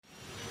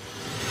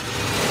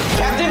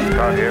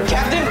out here.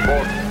 Captain!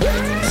 Report.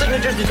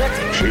 Signatures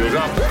detected. Shields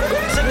up.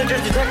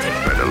 Signatures detected.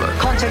 Red alert.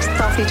 Context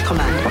Starfleet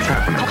Command. What's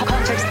happening?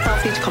 Context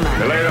Starfleet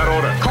Command. Relay that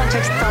order.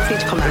 Context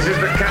Starfleet Command. This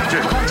is the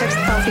captain. Context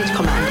Starfleet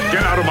Command.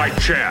 Get out of my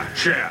chair.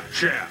 Chair.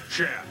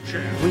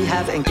 We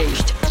have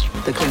engaged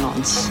the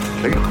Klingons.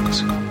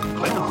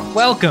 Klingons.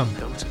 Welcome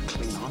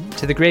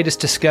to The Greatest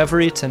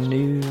Discovery. It's a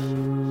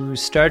new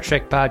Star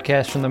Trek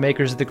podcast from the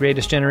makers of The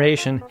Greatest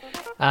Generation.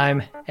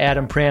 I'm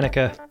Adam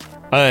Pranica.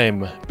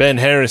 I'm Ben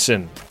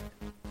Harrison.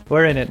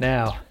 We're in it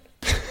now.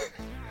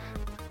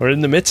 We're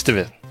in the midst of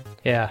it.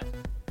 Yeah.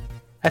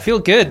 I feel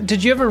good.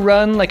 Did you ever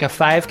run like a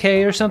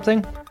 5K or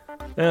something?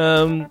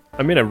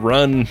 I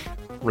run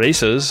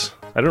races.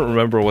 I don't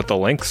remember what the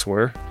lengths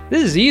were.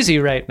 This is easy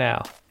right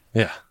now.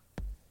 Yeah.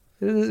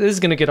 This is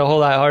going to get a whole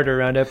lot harder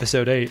around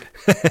episode 8.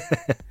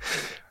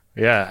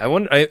 Yeah,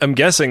 I'm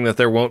guessing that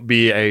there won't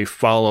be a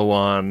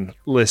follow-on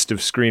list of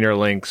screener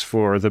links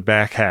for the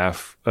back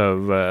half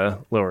of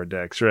Lower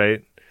Decks,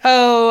 right?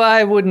 Oh,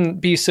 I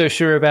wouldn't be so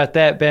sure about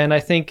that, Ben.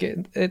 I think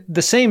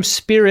the same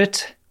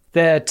spirit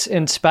that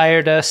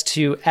inspired us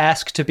to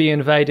ask to be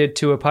invited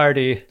to a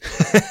party,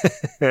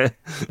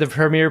 the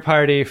premiere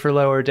party for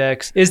Lower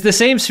Decks, is the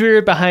same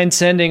spirit behind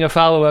sending a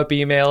follow-up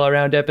email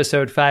around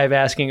episode 5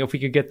 asking if we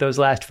could get those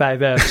last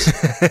 5 Fs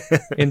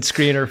in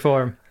screener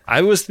form.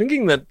 I was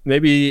thinking that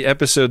maybe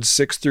episodes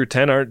 6 through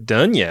 10 aren't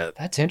done yet.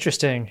 That's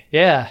interesting.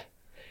 Yeah.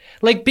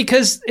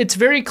 Because it's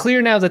very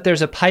clear now that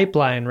there's a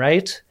pipeline,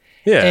 right?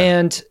 Yeah.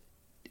 And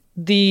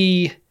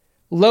the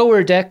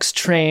Lower Decks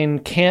train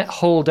can't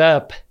hold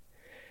up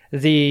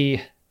the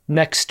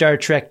next Star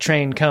Trek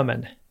train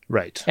coming.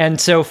 Right. And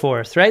so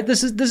forth, right?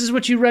 This is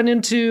what you run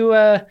into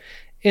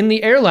in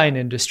the airline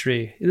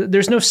industry.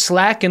 There's no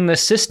slack in the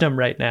system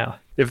right now.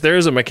 If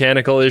there's a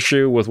mechanical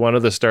issue with one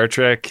of the Star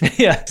Trek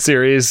Yeah.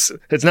 series,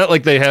 it's not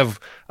like they have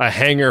a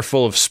hangar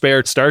full of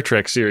spare Star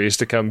Trek series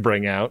to come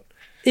bring out.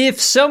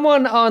 If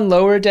someone on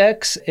Lower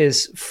Decks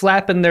is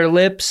flapping their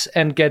lips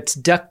and gets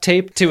duct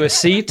taped to a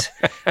seat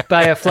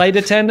by a flight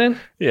attendant,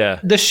 Yeah.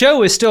 the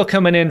show is still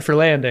coming in for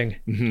landing.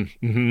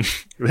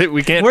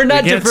 We can't. We're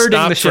not we can't diverting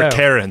stop the show. for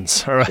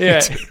Karens. All right.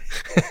 Yeah.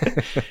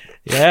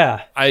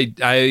 Yeah.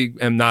 I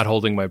am not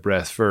holding my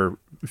breath for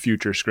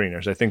future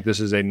screeners. I think this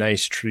is a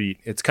nice treat.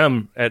 It's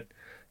come at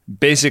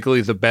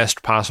basically the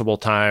best possible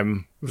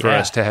time for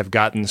us to have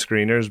gotten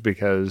screeners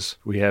because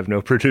we have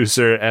no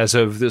producer as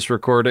of this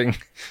recording.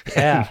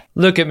 Yeah.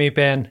 Look at me,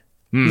 Ben.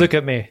 Look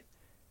at me.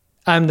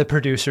 I'm the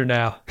producer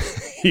now.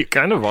 You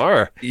kind of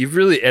are. You've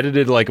really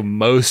edited like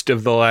most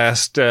of the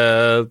last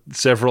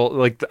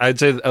I'd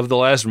say of the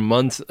last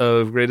month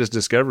of Greatest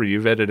Discovery,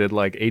 you've edited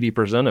like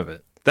 80% of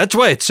it. That's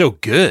why it's so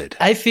good.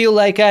 I feel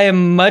like I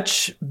am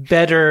much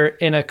better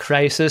in a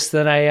crisis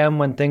than I am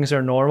when things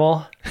are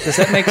normal. Does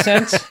that make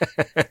sense?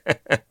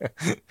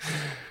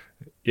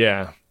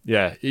 Yeah.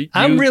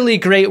 I'm really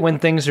great when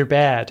things are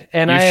bad.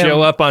 And You I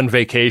show up on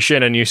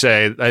vacation and you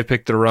say, I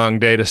picked the wrong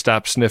day to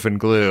stop sniffing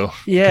glue.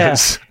 Yeah.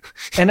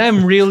 And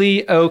I'm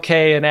really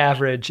okay and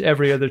average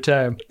every other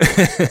time.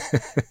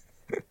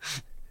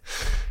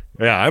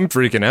 Yeah, I'm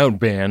freaking out,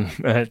 man.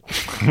 I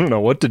don't know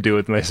what to do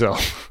with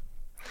myself.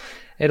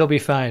 It'll be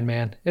fine,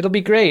 man. It'll be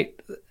great.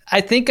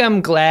 I think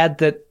I'm glad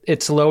that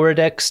it's Lower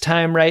Decks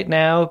time right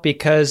now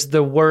because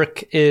the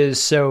work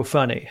is so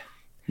funny.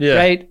 Yeah.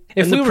 Right?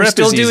 If And the we were prep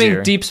still is doing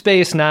easier. Deep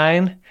Space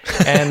Nine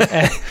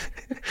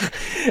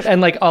and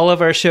like all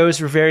of our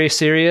shows were very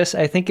serious,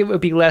 I think it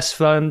would be less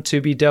fun to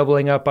be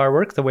doubling up our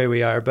work the way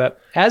we are. But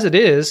as it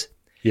is,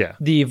 Yeah.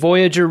 the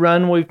Voyager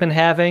run we've been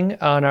having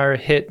on our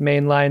hit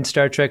mainline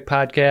Star Trek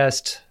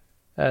podcast,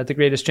 The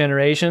Greatest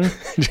Generation,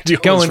 Did you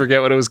almost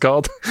forget what it was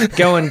called?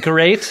 going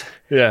great.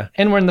 Yeah.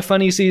 And we're in the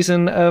funny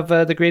season of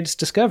The Greatest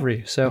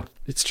Discovery. So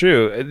It's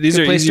true. These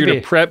Good are place to easier to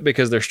be. prep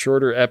because they're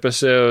shorter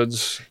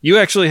episodes. You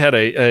actually had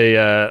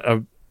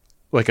a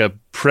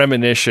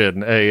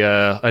premonition,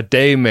 a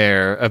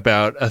daymare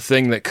about a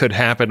thing that could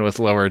happen with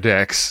Lower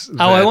Decks.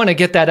 I want to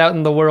get that out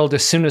in the world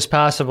as soon as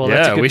possible.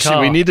 That's a good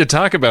call. we need to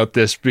talk about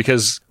this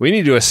because we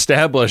need to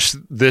establish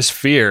this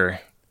fear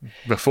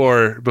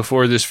before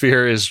this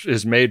fear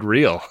is made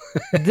real.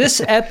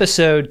 This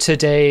episode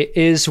today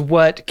is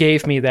what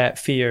gave me that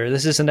fear.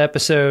 This is an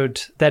episode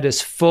that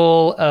is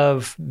full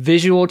of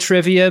visual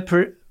trivia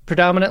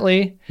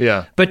predominantly,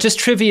 Yeah. but just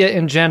trivia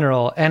in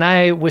general. And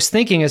I was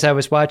thinking as I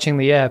was watching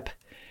the ep,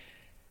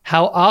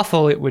 how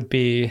awful it would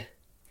be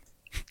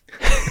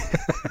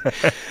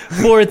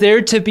for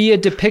there to be a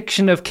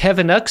depiction of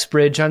Kevin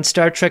Uxbridge on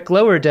Star Trek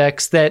Lower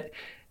Decks that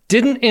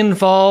didn't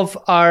involve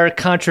our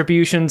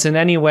contributions in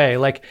any way.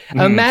 Like,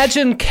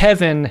 imagine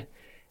Kevin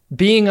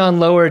being on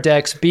Lower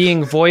Decks,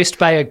 being voiced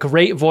by a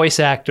great voice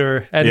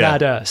actor and Yeah.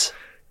 not us.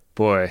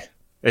 Boy,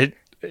 it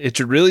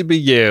should really be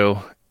you.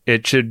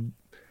 It should,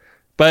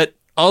 but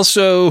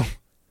also,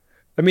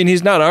 I mean,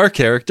 he's not our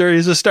character.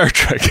 He's a Star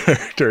Trek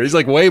character. He's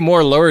like way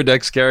more Lower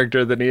Decks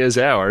character than he is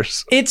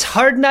ours. It's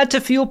hard not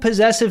to feel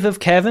possessive of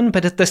Kevin,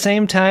 but at the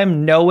same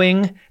time,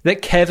 knowing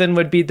that Kevin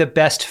would be the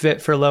best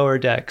fit for Lower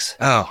Decks.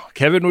 Oh,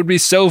 Kevin would be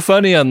so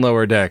funny on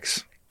Lower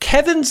Decks.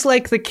 Kevin's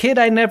like the kid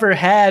I never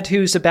had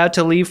who's about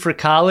to leave for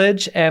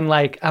college and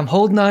like, I'm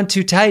holding on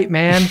too tight,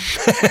 man.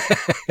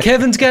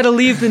 Kevin's got to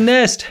leave the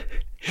nest.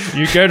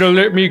 You got to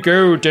let me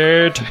go,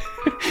 Dad.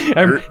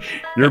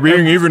 You're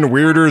being even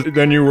weirder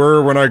than you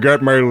were when I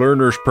got my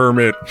learner's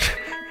permit.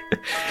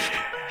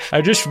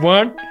 I just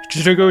want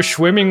to go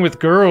swimming with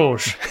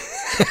girls.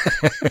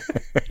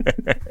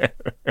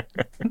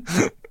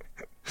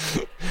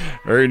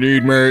 I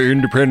need my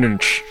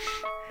independence.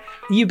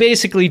 You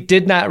basically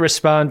did not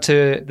respond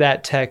to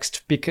that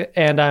text,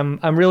 and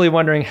I'm really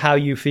wondering how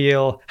you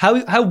feel.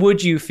 How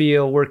would you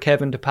feel were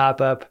Kevin to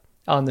pop up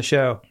on the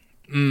show?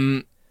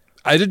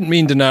 I didn't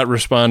mean to not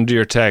respond to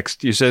your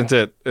text. You sent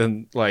it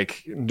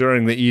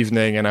during the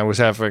evening, and I was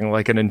having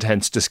like an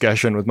intense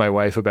discussion with my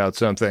wife about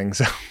something.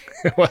 So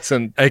it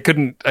wasn't. I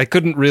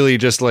couldn't really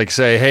just like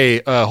say,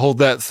 "Hey, hold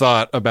that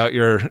thought about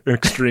your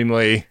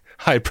extremely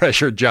high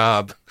pressure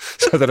job,"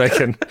 so that I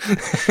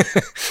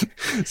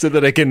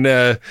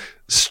can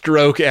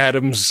stroke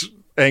Adam's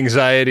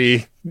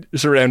anxiety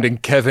surrounding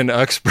Kevin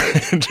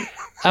Uxbridge.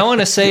 I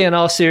want to say in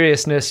all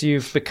seriousness,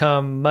 you've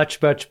become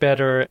much, much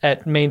better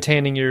at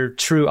maintaining your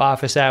true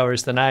office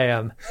hours than I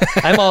am.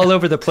 I'm all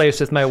over the place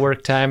with my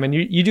work time, and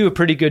you do a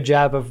pretty good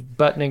job of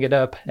buttoning it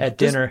up at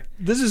dinner.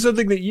 This is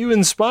something that you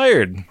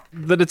inspired,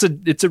 that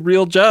it's a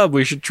real job.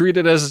 We should treat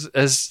it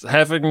as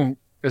having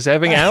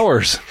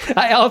hours.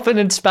 I often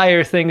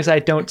inspire things I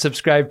don't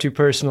subscribe to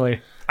personally.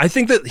 I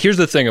think that here's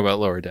the thing about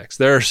Lower Decks.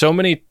 There are so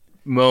many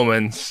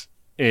moments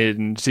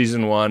in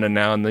season 1 and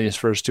now in these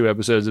first 2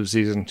 episodes of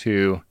season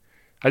 2.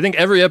 I think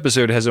every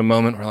episode has a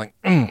moment where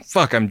like,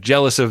 fuck, I'm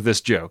jealous of this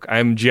joke.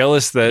 I'm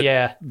jealous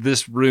that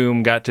this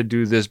room got to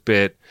do this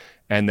bit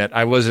and that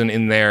I wasn't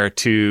in there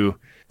to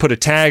put a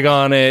tag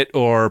on it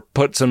or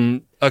put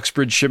some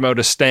Uxbridge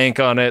Shimoda stank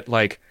on it.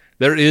 Like,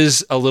 there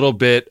is a little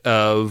bit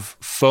of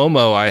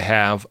FOMO I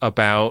have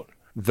about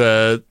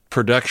the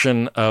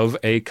production of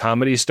a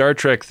comedy Star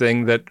Trek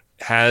thing that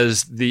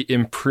has the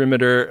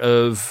imprimatur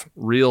of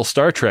real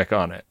Star Trek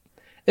on it.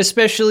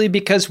 Especially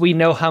because we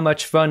know how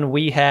much fun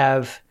we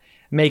have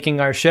making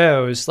our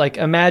shows. Like,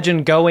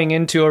 imagine going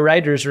into a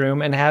writer's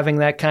room and having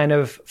that kind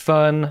of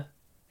fun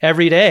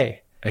every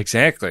day.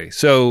 Exactly.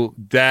 So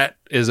that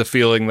is a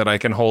feeling that I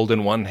can hold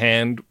in one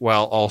hand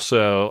while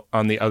also,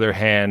 on the other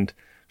hand,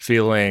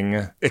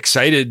 feeling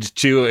excited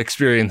to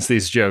experience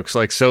these jokes.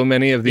 Like, so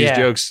many of these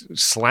jokes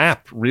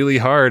slap really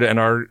hard and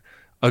are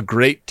a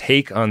great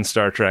take on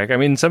Star Trek. I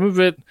mean, some of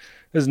it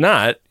is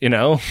not,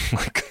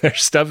 like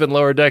there's stuff in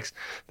Lower Decks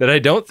that I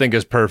don't think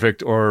is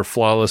perfect or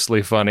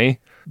flawlessly funny,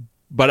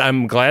 but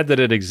I'm glad that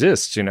it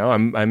exists.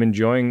 I'm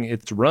enjoying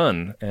its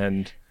run.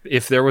 And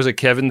if there was a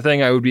Kevin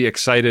thing, I would be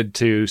excited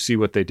to see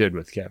what they did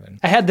with Kevin.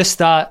 I had this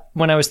thought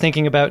when I was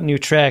thinking about New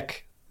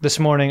Trek this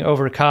morning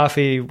over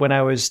coffee, when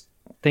I was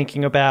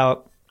thinking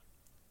about,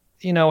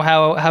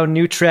 how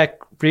New Trek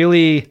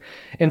really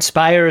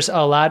inspires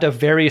a lot of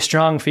very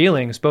strong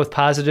feelings, both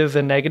positive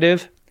and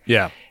negative.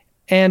 Yeah.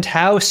 And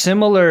how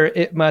similar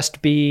it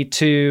must be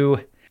to,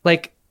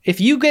 like, if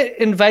you get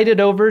invited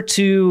over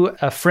to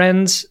a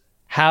friend's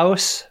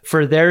house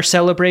for their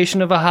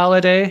celebration of a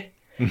holiday,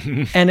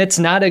 and it's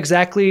not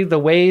exactly the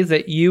way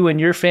that you and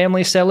your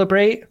family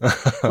celebrate,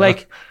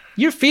 like,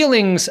 your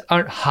feelings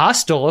aren't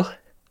hostile.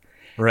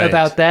 Right.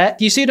 About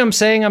that. You see what I'm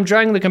saying? I'm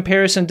drawing the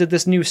comparison to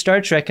this new Star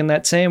Trek in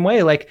that same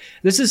way. Like,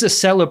 this is a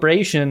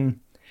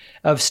celebration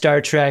of Star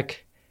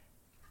Trek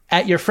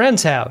at your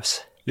friend's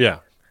house. Yeah.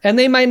 And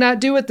they might not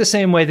do it the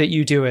same way that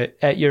you do it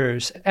at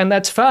yours, and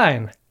that's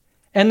fine.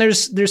 And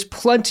there's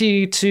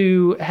plenty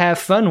to have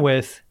fun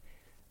with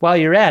while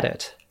you're at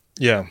it.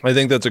 Yeah, I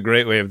think that's a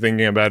great way of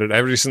thinking about it. I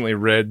recently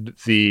read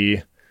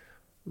the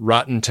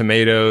Rotten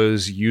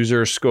Tomatoes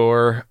user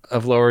score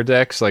of Lower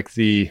Decks, like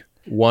the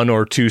 1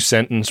 or 2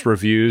 sentence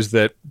reviews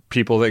that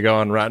people that go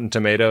on Rotten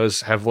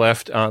Tomatoes have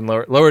left on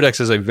Lower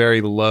Decks is a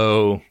very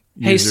low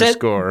user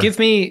score. Give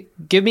me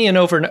an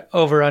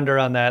over under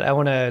on that. I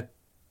want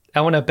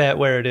to bet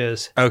where it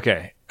is.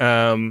 Okay.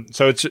 So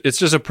it's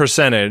just a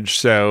percentage.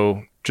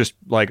 So just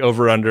like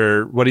over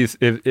under. What do you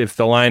if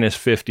the line is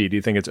 50? Do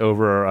you think it's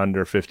over or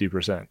under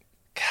 50%?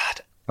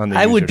 God,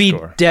 I would be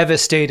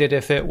devastated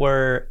if it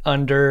were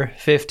under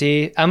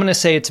 50. I'm going to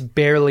say it's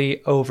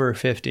barely over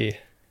 50.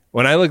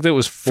 When I looked, it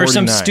was 49. For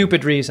some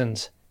stupid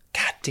reasons.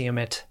 God damn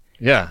it.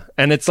 Yeah.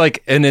 And it's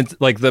like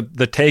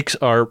the takes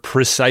are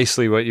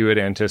precisely what you would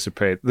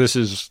anticipate. This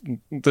is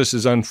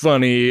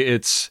unfunny.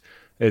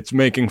 It's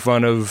making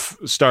fun of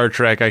Star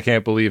Trek. I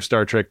can't believe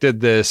Star Trek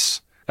did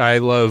this. I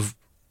love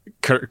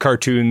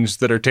cartoons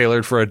that are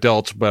tailored for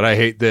adults, but I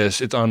hate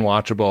this. It's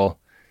unwatchable.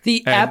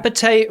 The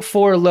appetite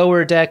for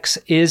Lower Decks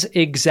is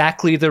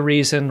exactly the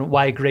reason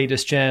why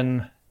Greatest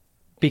Gen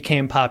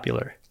became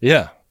popular.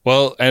 Yeah.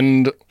 Well,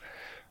 and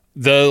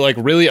the like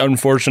really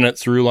unfortunate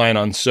through line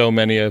on so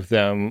many of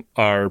them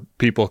are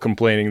people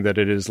complaining that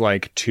it is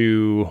like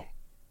too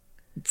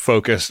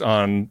focused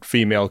on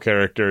female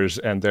characters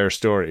and their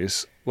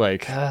stories.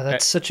 Like,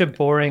 that's such a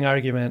boring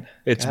argument.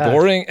 It's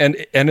boring, and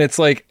it's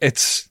like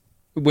it's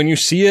when you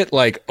see it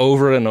like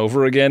over and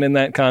over again in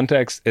that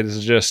context, it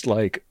is just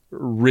like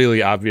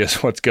really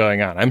obvious what's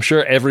going on. I'm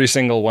sure every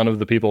single one of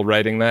the people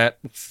writing that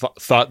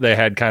thought they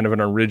had kind of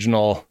an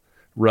original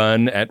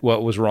run at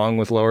what was wrong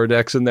with Lower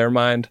Decks in their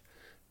mind.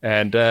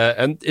 And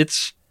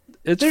it's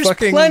There's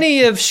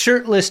plenty of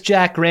shirtless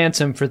Jack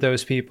Ransom for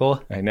those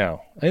people. I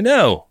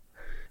know.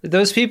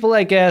 Those people,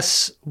 I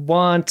guess,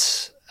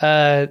 want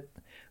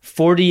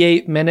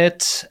 48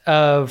 minutes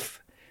of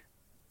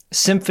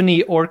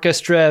symphony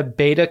orchestra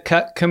beta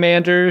cut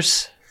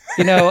commanders,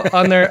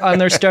 on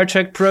their Star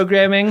Trek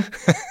programming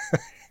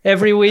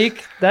every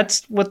week.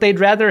 That's what they'd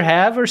rather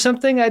have or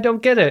something. I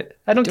don't get it.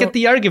 I don't get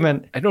the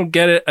argument. I don't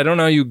get it. I don't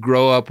know how you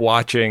grow up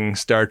watching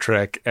Star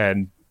Trek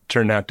and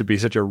turn out to be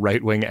such a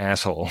right-wing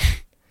asshole.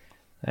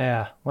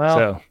 Yeah,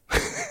 well. So,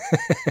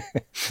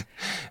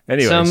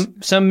 anyways.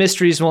 Some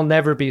mysteries will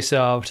never be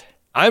solved.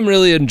 I'm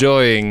really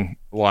enjoying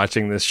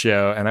watching this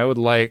show, and I would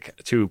like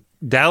to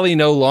dally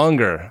no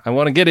longer. I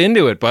want to get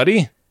into it,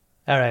 buddy.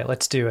 All right,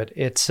 let's do it.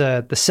 It's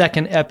the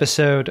second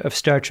episode of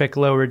Star Trek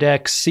Lower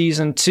Decks,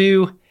 Season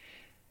 2.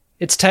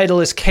 Its title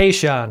is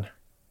Kayshawn.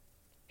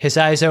 His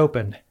eyes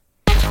open.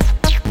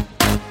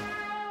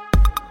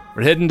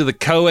 We're heading to the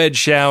co-ed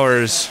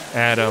showers,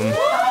 Adam.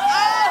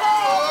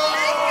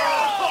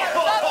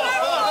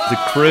 The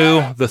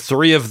crew, the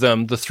three of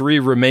them, the three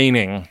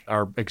remaining,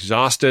 are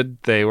exhausted.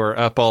 They were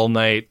up all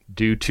night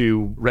due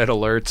to red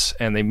alerts,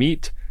 and they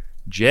meet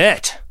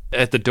Jet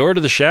at the door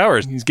to the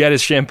showers. He's got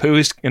his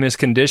shampoo and his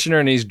conditioner,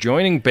 and he's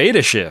joining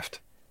Beta Shift.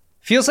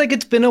 Feels like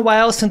it's been a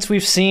while since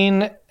we've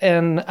seen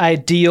an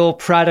ideal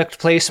product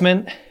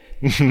placement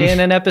in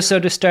an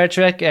episode of Star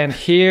Trek, and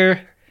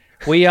here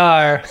we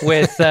are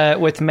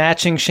with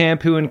matching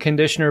shampoo and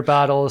conditioner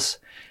bottles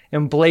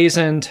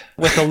emblazoned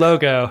with the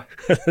logo.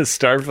 The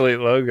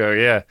Starfleet logo,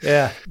 yeah.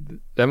 Yeah.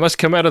 That must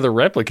come out of the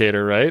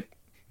replicator, right?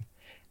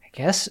 I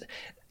guess.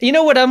 You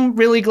know what I'm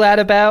really glad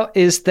about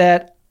is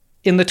that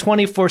in the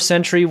 24th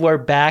century, we're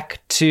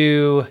back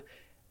to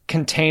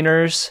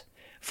containers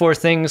for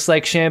things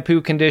like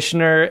shampoo,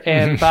 conditioner,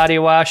 and body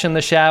wash in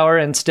the shower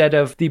instead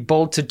of the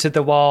bolted to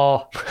the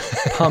wall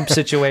pump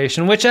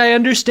situation, which I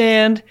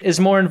understand is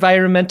more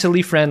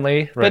environmentally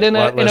friendly. Right, but in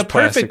a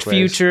perfect waste.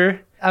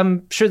 future,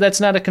 I'm sure that's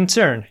not a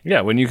concern.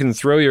 Yeah, when you can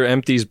throw your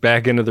empties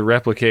back into the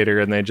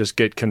replicator and they just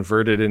get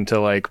converted into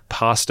like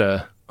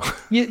pasta.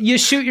 You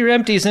shoot your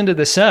empties into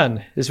the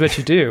sun is what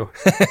you do.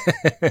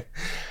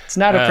 It's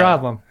not a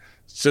problem.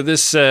 So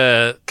this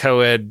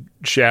co-ed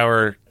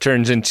shower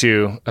turns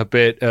into a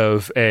bit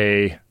of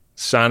a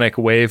sonic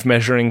wave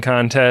measuring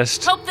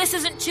contest. Hope this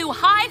isn't too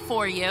high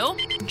for you.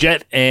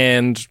 Jet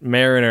and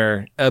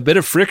Mariner, a bit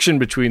of friction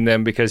between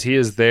them because he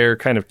is there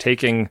kind of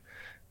taking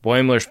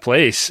Boimler's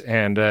place,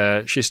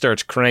 and she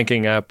starts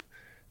cranking up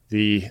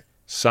the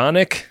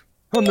sonic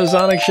on the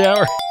sonic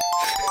shower.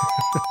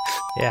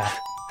 Yeah.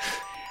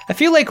 I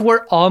feel like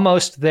we're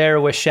almost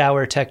there with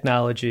shower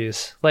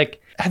technologies.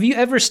 Like, have you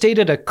ever stayed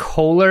at a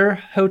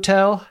Kohler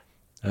hotel?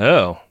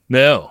 Oh,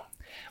 no.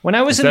 When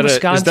I was in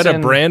Wisconsin... Is that a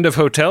brand of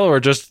hotel or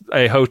just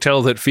a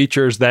hotel that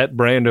features that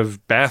brand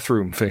of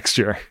bathroom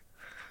fixture?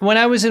 When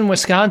I was in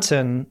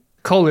Wisconsin,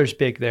 Kohler's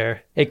big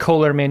there. A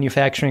Kohler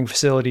manufacturing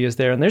facility is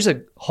there. And there's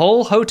a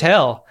whole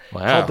hotel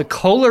called the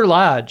Kohler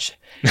Lodge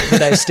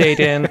that I stayed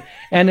in.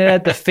 And it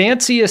had the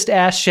fanciest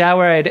ass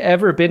shower I'd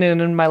ever been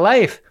in my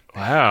life.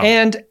 Wow.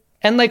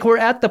 And like we're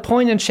at the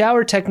point in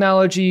shower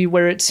technology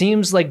where it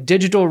seems like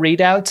digital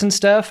readouts and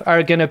stuff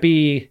are going to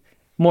be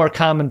more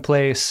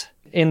commonplace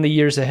in the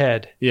years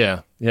ahead.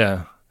 Yeah.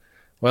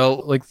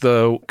 Well, like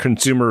the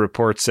Consumer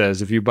Report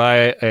says, if you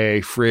buy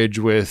a fridge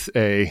with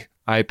a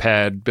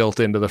iPad built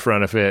into the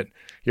front of it,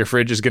 your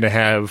fridge is going to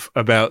have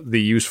about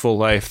the useful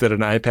life that an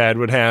iPad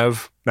would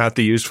have, not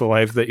the useful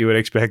life that you would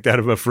expect out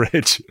of a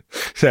fridge.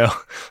 So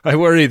I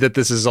worry that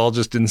this is all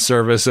just in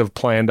service of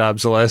planned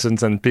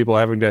obsolescence and people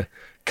having to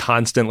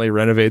constantly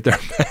renovate their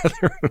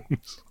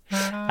bathrooms.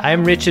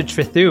 I'm Richard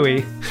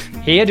Trethewey,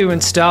 here to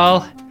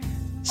install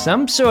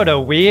some sort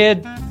of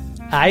weird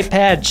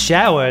iPad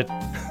shower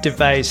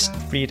device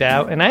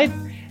readout, and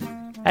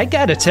I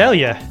gotta tell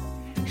you,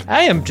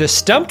 I am just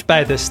stumped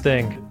by this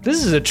thing.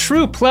 This is a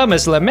true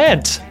plumber's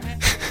lament.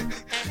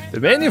 The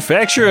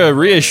manufacturer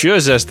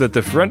reassures us that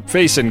the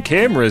front-facing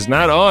camera is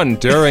not on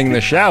during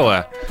the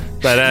shower,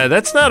 but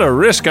that's not a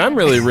risk I'm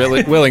really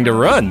willing to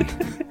run.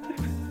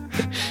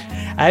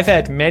 I've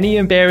had many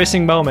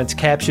embarrassing moments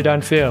captured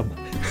on film.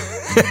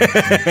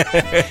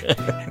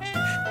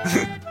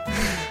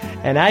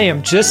 And I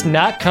am just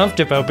not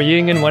comfortable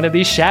being in one of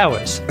these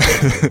showers.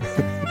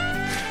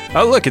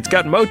 Oh, look, it's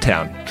got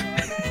Motown.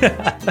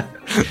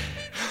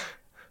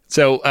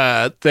 So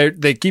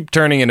they keep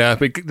turning it up.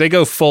 They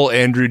go full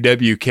Andrew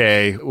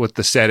WK with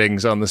the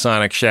settings on the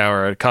sonic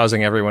shower,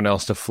 causing everyone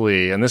else to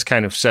flee. And this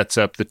kind of sets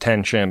up the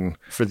tension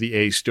for the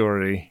A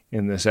story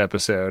in this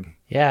episode.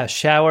 Yeah,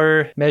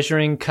 shower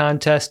measuring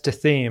contest to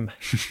theme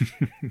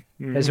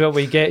is what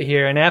we get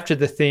here. And after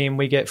the theme,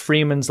 we get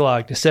Freeman's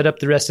Log to set up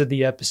the rest of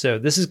the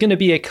episode. This is going to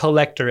be a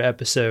collector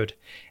episode,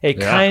 a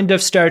kind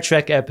of Star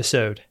Trek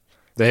episode.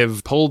 They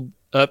have pulled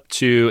up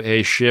to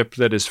a ship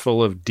that is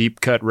full of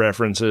deep cut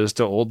references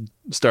to old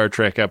Star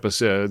Trek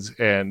episodes,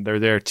 and they're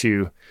there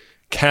to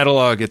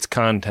catalog its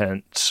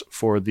contents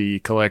for the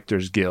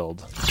Collectors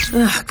Guild.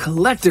 Ugh,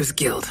 Collectors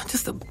Guild.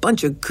 Just a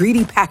bunch of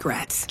greedy pack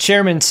rats.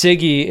 Chairman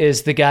Siggy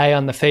is the guy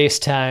on the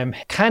FaceTime.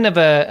 Kind of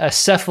a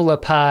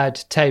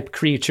cephalopod type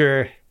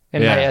creature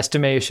in my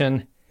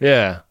estimation.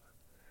 Yeah.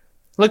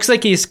 Looks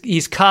like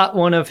he's caught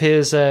one of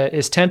his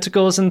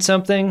tentacles in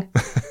something.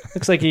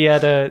 Looks like he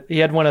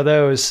had one of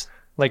those,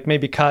 like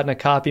maybe caught in a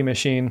copy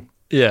machine.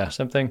 Yeah. Or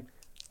something.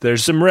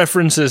 There's some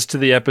references to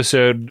the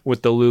episode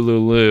with the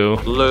Lulu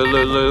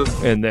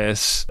in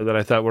this that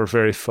I thought were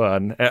very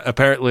fun.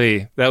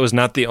 Apparently, that was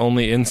not the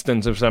only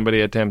instance of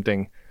somebody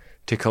attempting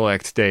to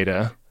collect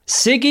data.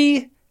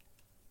 Siggy,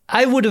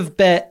 I would have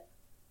bet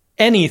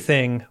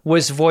anything,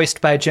 was voiced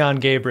by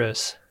John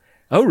Gabris.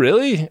 Oh,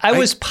 really? I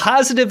was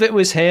positive it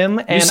was him.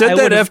 And you said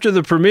that after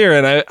the premiere,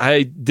 and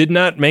I did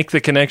not make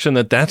the connection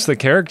that that's the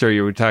character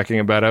you were talking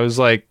about. I was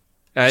like...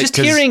 Just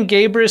hearing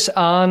Gabris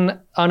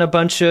on a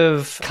bunch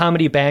of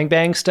Comedy Bang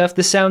Bang stuff,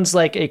 this sounds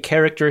like a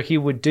character he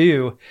would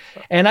do.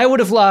 And I would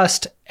have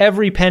lost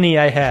every penny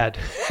I had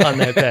on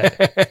that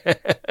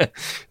bet.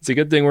 It's a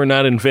good thing we're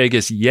not in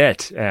Vegas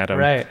yet, Adam.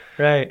 Right.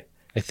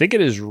 I think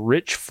it is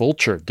Rich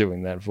Fulcher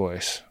doing that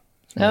voice.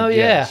 Oh,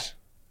 yeah.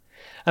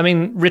 I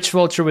mean, Rich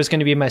Fulcher was going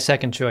to be my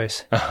second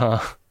choice. Uh-huh.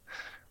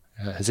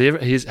 Has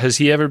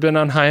he ever been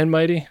on High and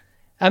Mighty?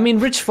 I mean,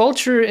 Rich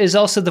Fulcher is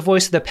also the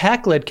voice of the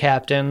Pack-Led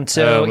captain,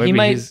 so he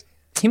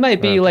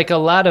might be like a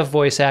lot of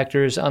voice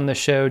actors on the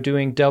show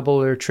doing double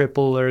or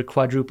triple or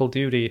quadruple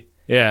duty.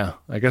 Yeah,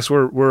 I guess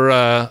we're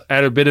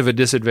at a bit of a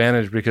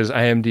disadvantage because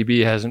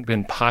IMDb hasn't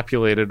been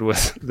populated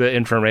with the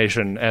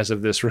information as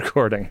of this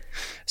recording.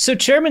 So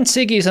Chairman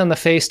Siggy's on the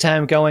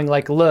FaceTime going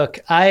like, look,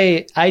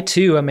 I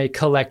too am a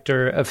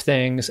collector of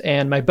things,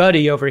 and my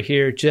buddy over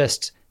here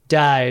just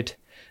died.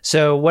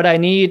 So what I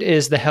need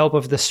is the help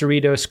of the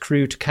Cerritos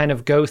crew to kind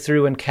of go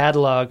through and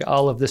catalog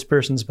all of this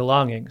person's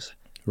belongings.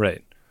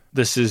 Right.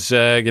 This is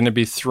going to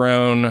be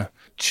thrown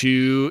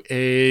to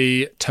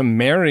a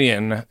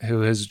Temerian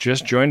who has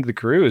just joined the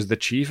crew as the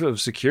chief of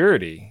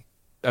security.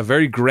 A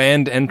very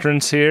grand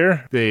entrance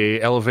here.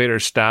 The elevator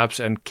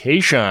stops and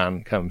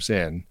Kayshawn comes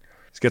in.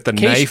 He's got the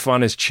knife on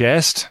his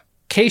chest.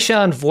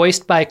 Kayshawn,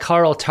 voiced by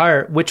Carl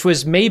Tart, which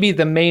was maybe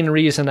the main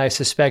reason I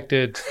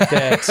suspected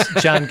that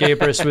John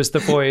Gabris was the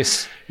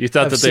voice. You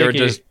thought that they Siggy. were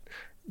just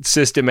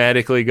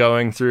systematically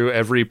going through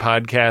every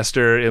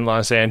podcaster in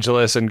Los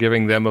Angeles and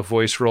giving them a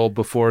voice role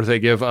before they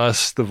give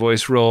us the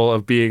voice role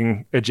of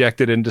being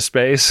ejected into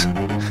space?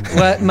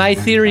 What my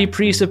theory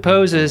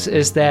presupposes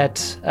is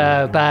that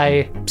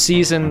by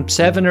season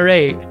 7 or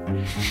 8,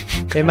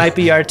 it might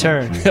be our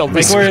turn. They'll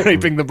be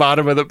scraping the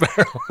bottom of the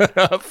barrel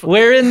up.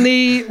 We're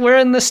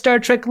in the Star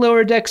Trek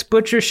Lower Decks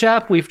butcher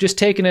shop. We've just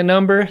taken a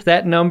number.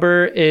 That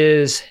number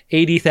is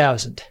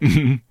 80,000.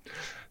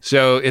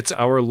 So it's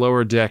our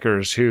lower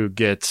deckers who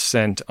get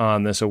sent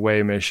on this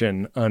away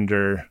mission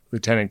under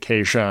Lieutenant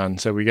Kayshawn.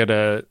 So we get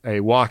a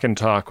walk and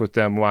talk with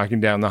them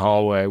walking down the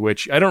hallway,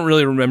 which I don't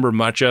really remember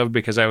much of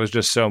because I was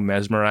just so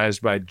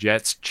mesmerized by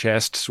Jet's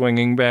chest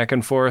swinging back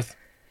and forth.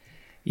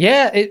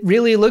 Yeah, it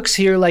really looks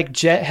here like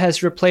Jet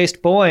has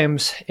replaced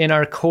Boims in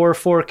our core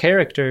 4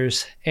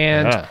 characters.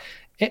 And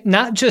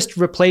not just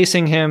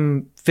replacing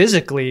him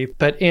physically,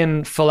 but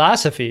in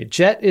philosophy.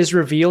 Jet is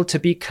revealed to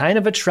be kind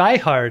of a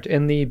tryhard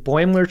in the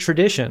Boimler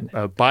tradition.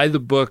 By the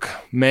book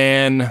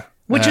man.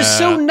 Which is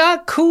so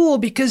not cool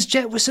because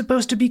Jet was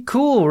supposed to be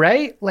cool,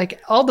 right?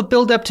 Like, all the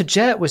build up to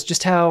Jet was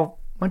just how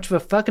much of a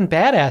fucking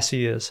badass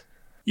he is.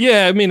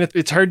 Yeah, I mean,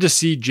 it's hard to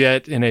see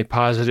Jet in a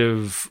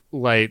positive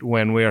light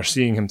when we are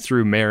seeing him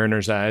through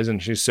Mariner's eyes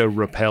and she's so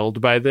repelled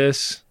by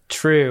this.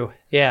 True,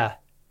 yeah.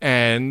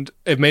 And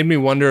it made me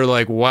wonder,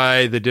 like,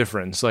 why the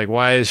difference? Like,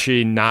 why is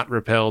she not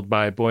repelled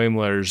by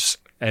Boimler's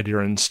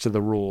adherence to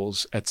the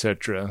rules,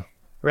 etc.?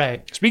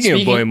 Right. Speaking of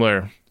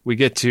Boimler, we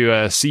get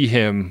to see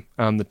him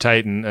on the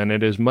Titan, and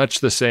it is much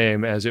the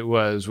same as it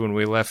was when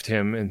we left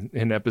him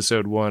in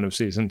episode 1 of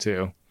season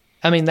 2.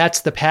 I mean,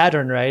 that's the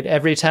pattern, right?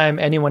 Every time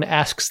anyone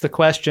asks the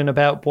question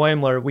about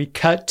Boimler, we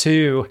cut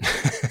to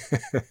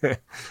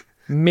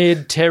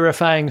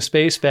mid-terrifying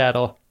space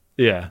battle.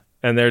 Yeah.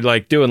 And they're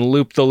like doing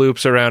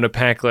loop-the-loops around a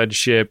Pack-Led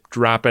ship,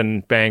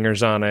 dropping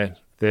bangers on it.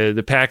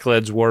 The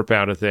Pack-Leds warp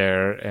out of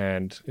there,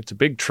 and it's a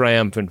big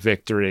triumphant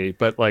victory.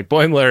 But like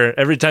Boimler,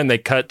 every time they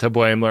cut to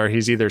Boimler,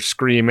 he's either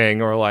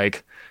screaming or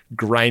like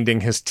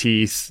grinding his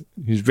teeth.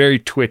 He's very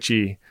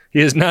twitchy. He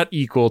is not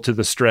equal to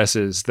the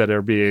stresses that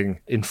are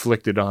being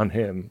inflicted on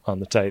him on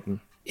the Titan.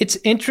 It's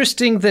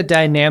interesting the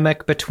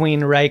dynamic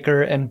between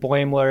Riker and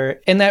Boimler,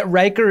 in that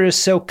Riker is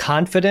so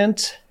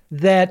confident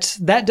that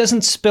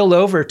doesn't spill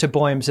over to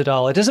Boims at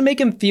all. It doesn't make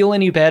him feel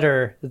any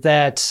better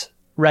that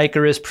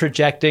Riker is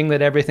projecting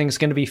that everything's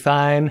going to be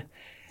fine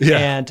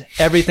and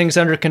everything's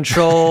under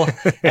control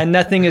and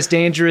nothing is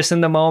dangerous in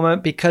the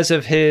moment because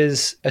of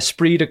his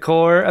esprit de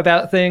corps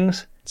about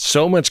things.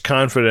 So much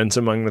confidence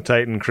among the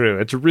Titan crew.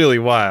 It's really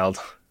wild.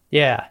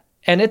 Yeah.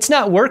 And it's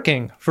not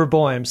working for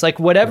Boims. Like,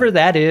 whatever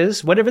that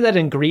is, whatever that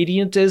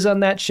ingredient is on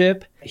that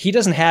ship, he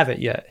doesn't have it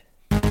yet.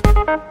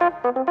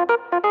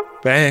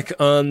 Back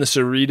on the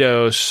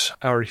Cerritos,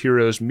 our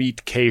heroes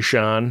meet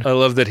Kayshawn. I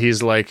love that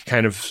he's like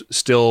kind of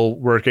still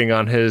working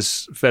on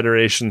his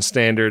Federation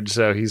standards,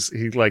 so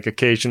he like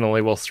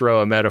occasionally will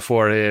throw a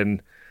metaphor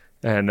in,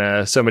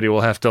 and somebody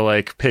will have to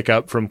like pick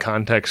up from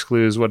context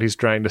clues what he's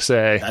trying to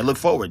say. I look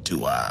forward to,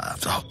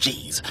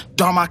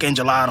 Darmok and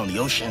Jalad on the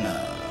ocean.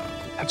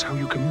 That's how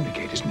you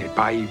communicate, isn't it?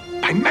 By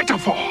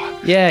metaphor.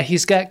 Yeah,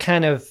 he's got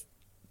kind of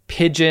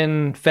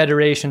pigeon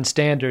Federation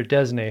standard,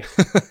 doesn't he?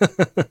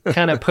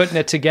 Kind of putting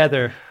it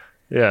together.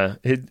 Yeah,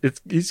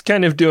 he's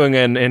kind of doing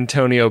an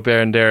Antonio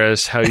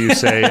Banderas, how you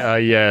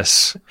say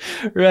yes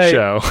right.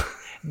 show.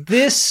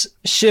 This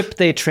ship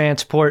they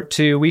transport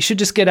to, we should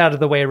just get out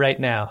of the way right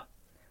now.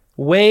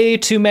 Way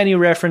too many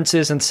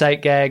references and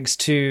sight gags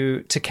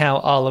to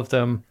count all of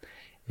them.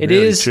 It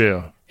Really is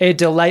true. a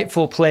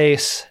delightful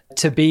place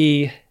to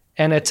be,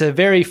 and it's a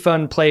very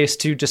fun place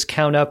to just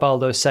count up all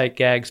those sight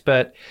gags,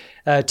 but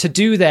to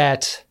do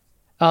that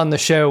on the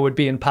show would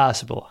be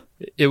impossible.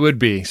 It would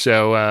be.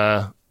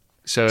 So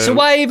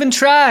why even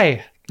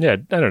try? Yeah,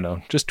 I don't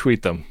know. Just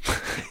tweet them.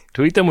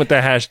 Tweet them with the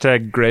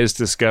hashtag Gray's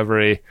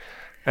Discovery.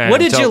 What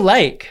did you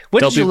like?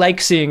 What did you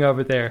like seeing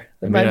over there?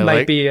 That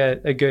might be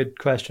a good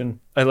question.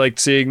 I liked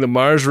seeing the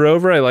Mars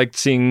rover. I liked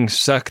seeing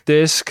Suck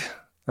Disc.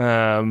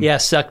 Yeah,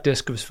 Suck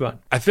Disc was fun.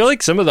 I feel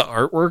like some of the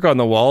artwork on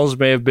the walls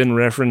may have been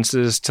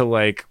references to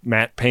like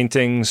matte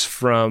paintings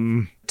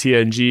from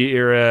TNG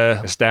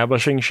era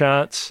establishing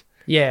shots.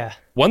 Yeah.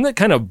 One that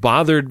kind of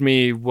bothered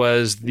me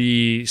was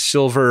the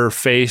silver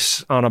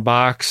face on a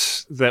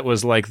box that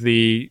was like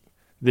the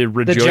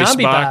Rejoice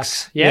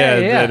box. Yeah.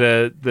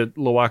 That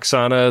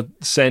Loaxana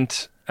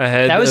sent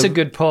ahead. That was a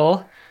good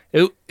pull.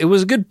 It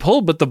was a good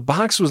pull, but the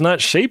box was not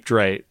shaped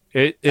right.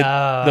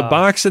 The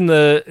box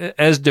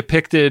as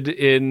depicted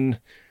in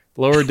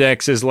Lower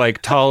Decks is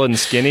like tall and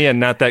skinny and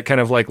not that kind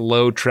of like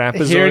low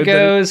trapezoid. Here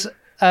goes.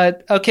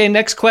 Okay,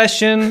 next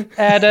question.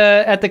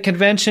 At the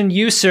convention,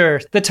 you, sir,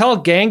 the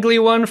tall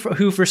gangly one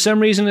who for some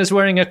reason is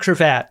wearing a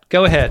cravat.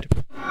 Go ahead.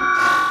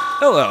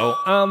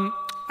 Hello.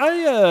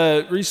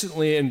 I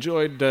recently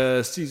enjoyed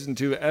Season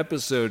 2,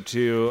 Episode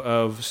 2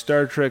 of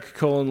Star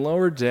Trek: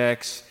 Lower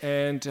Decks,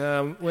 and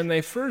when they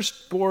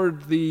first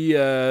board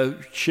the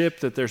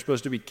ship that they're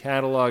supposed to be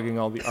cataloging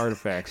all the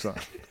artifacts on.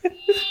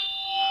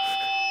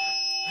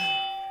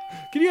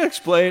 Can you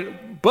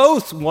explain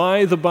both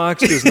why the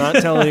box does not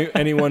tell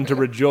anyone to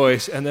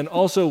rejoice, and then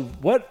also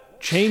what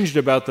changed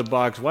about the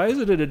box? Why is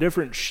it in a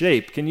different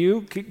shape? Can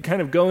you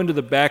kind of go into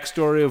the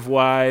backstory of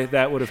why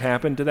that would have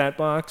happened to that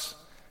box?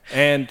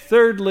 And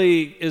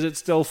thirdly, is it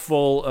still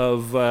full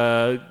of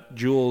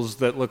jewels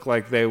that look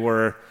like they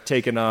were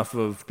taken off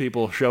of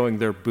people showing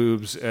their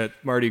boobs at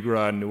Mardi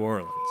Gras in New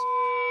Orleans?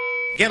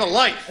 Get a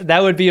life.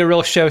 That would be a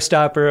real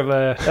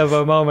showstopper of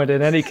a moment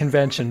at any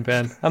convention,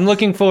 Ben. I'm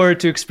looking forward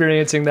to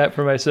experiencing that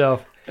for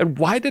myself. And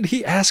why did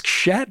he ask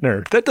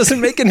Shatner? That doesn't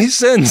make any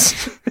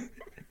sense.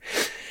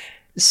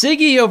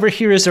 Siggy over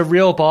here is a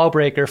real ball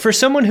breaker. For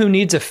someone who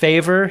needs a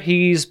favor,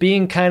 he's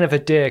being kind of a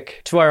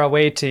dick to our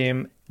away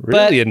team.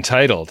 Really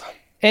entitled.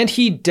 And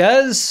he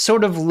does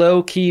sort of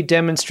low-key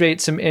demonstrate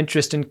some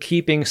interest in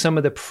keeping some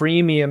of the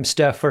premium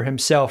stuff for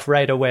himself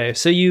right away.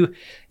 So you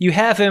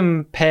have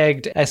him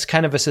pegged as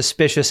kind of a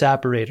suspicious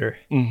operator.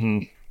 Mm-hmm.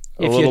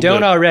 If you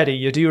don't already,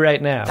 you do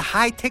right now. The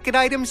high-ticket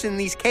items in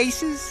these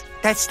cases,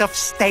 that stuff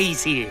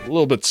stays here. A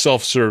little bit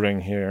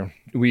self-serving here.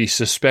 We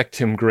suspect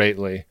him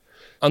greatly.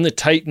 On the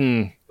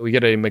Titan, we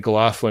get a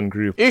McLaughlin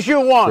group. Issue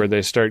 1. Where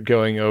they start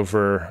going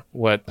over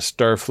what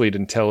Starfleet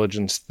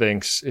intelligence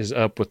thinks is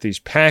up with these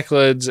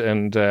Packlids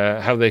and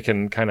how they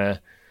can kind of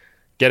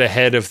get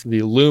ahead of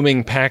the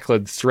looming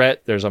Packlid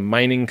threat. There's a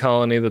mining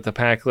colony that the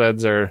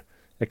Packlids are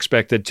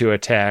expected to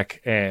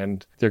attack,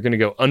 and they're going to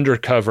go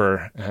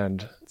undercover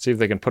and see if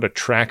they can put a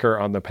tracker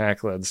on the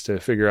Packlids to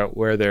figure out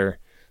where they're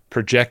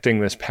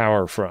projecting this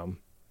power from.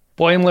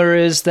 Boimler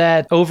is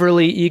that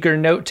overly eager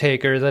note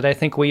taker that I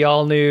think we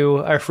all knew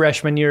our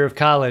freshman year of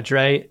college,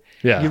 right?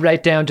 Yeah. You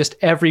write down just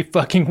every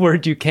fucking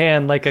word you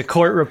can like a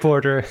court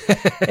reporter.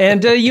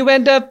 And you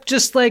end up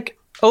just like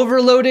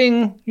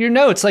overloading your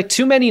notes. Like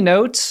too many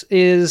notes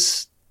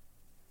is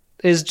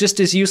just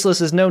as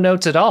useless as no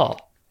notes at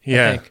all.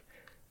 Yeah. I think.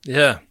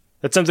 Yeah.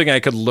 That's something I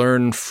could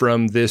learn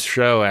from this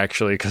show,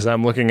 actually, because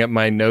I'm looking at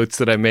my notes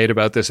that I made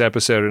about this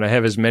episode, and I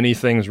have as many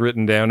things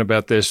written down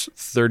about this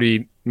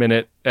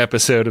 30-minute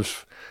episode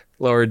of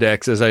Lower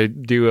Decks as I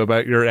do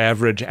about your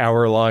average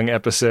hour-long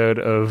episode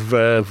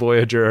of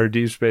Voyager or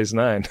Deep Space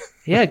Nine.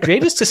 Yeah,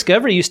 Greatest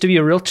Discovery used to be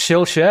a real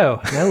chill show.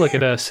 Now look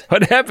at us.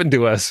 What happened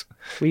to us?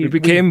 We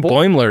became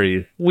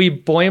Boimlered. We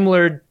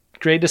Boimlered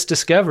Greatest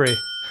Discovery.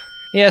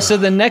 Yeah, so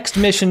the next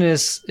mission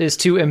is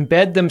to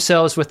embed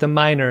themselves with the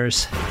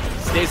miners.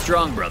 Stay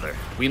strong, brother.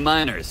 We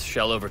miners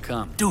shall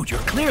overcome. Dude, you're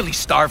clearly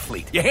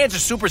Starfleet. Your hands are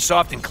super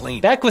soft and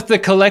clean. Back with the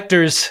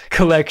Collector's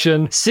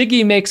Collection,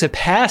 Siggy makes a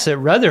pass at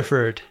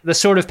Rutherford. The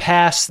sort of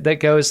pass that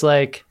goes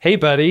like, hey,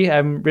 buddy,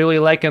 I'm really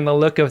liking the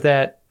look of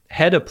that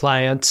head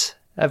appliance.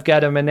 I've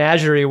got a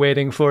menagerie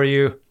waiting for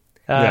you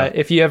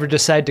if you ever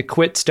decide to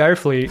quit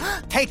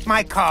Starfleet. Take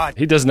my card.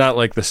 He does not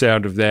like the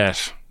sound of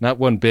that. Not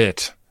one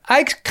bit.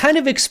 I kind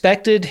of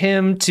expected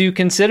him to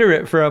consider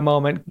it for a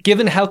moment,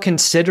 given how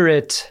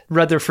considerate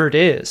Rutherford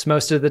is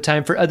most of the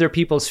time for other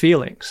people's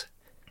feelings.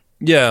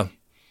 Yeah.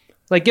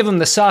 Like, give him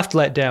the soft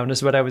letdown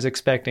is what I was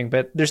expecting,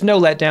 but there's no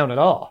letdown at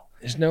all.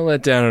 There's no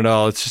letdown at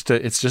all.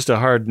 It's just a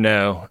hard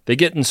no. They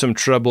get in some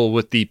trouble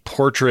with the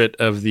portrait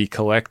of the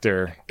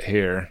collector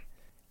here.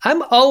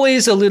 I'm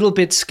always a little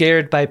bit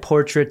scared by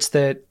portraits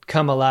that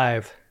come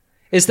alive.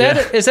 Is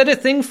that a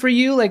thing for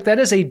you? Like, that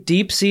is a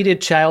deep-seated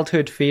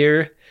childhood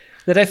fear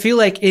that I feel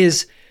like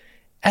is,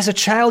 as a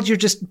child, you're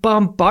just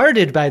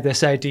bombarded by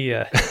this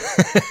idea.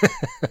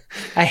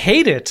 I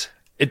hate it.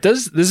 It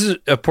does. This is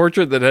a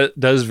portrait that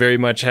does very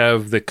much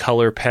have the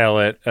color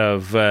palette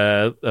of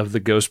the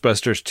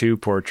Ghostbusters 2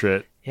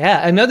 portrait.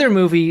 Yeah, another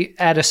movie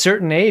at a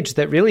certain age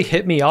that really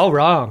hit me all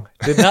wrong.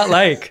 Did not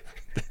like.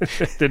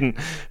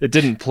 It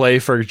didn't play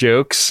for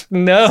jokes.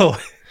 No.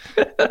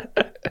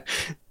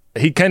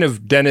 He kind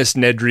of Dennis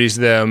Nedry's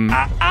them.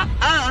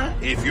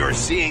 If you're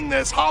seeing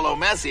this hollow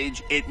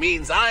message, it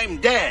means I'm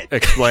dead.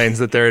 Explains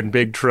that they're in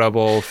big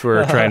trouble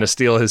for trying to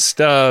steal his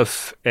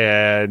stuff.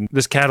 And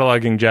this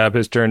cataloging job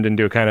has turned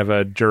into a kind of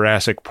a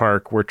Jurassic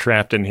Park, we're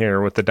trapped in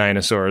here with the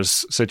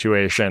dinosaurs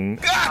situation.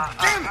 God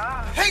damn it!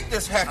 I hate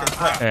this hacker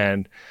crap.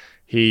 And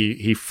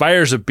he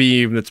fires a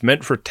beam that's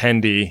meant for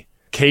Tendi.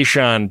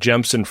 Kayshawn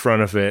jumps in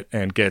front of it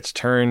and gets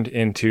turned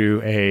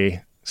into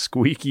a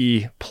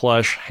squeaky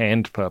plush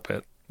hand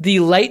puppet. The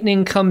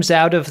lightning comes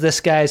out of this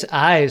guy's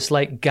eyes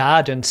like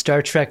God in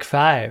Star Trek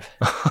V.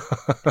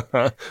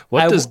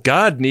 What does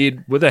God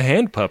need with a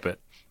hand puppet?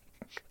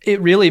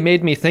 It really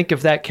made me think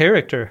of that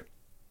character.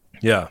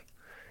 Yeah.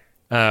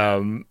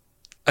 I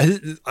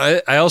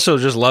also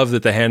just love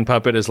that the hand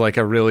puppet is like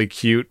a really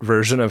cute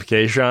version of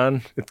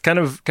Kayshawn. It kind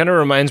of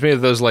reminds me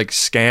of those like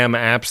scam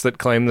apps that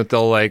claim that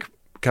they'll like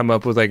come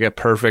up with like a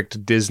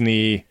perfect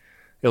Disney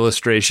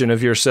illustration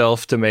of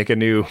yourself to make a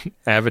new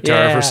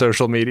avatar for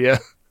social media.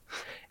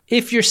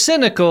 If you're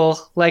cynical,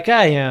 like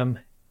I am,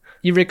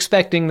 you're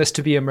expecting this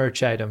to be a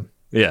merch item.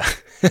 Yeah.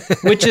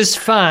 Which is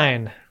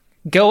fine.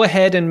 Go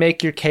ahead and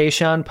make your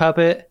Kayshawn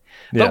puppet.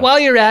 But while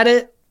you're at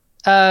it,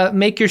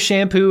 make your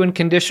shampoo and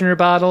conditioner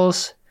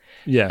bottles.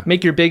 Yeah.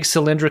 Make your big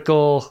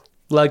cylindrical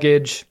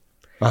luggage.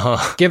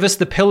 Give us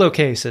the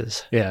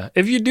pillowcases. Yeah.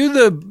 If you do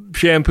the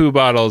shampoo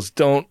bottles,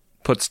 don't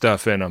put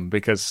stuff in them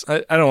because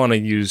I don't want to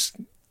use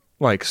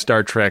like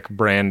Star Trek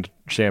brand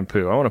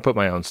shampoo. I want to put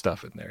my own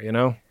stuff in there, you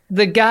know?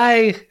 The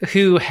guy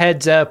who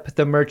heads up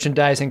the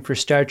merchandising for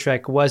Star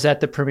Trek was at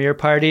the premiere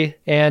party,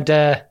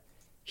 and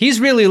he's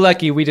really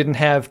lucky we didn't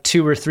have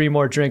 2 or 3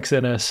 more drinks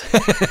in us.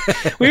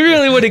 We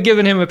really would have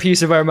given him a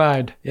piece of our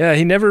mind. Yeah,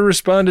 he never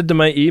responded to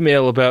my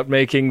email about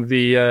making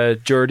the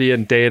Geordi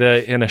and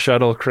Data in a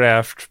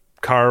shuttlecraft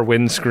car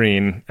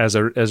windscreen as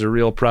a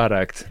real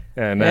product.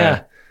 And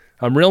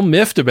I'm real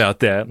miffed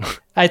about that.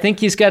 I think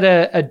he's got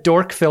a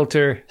dork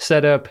filter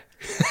set up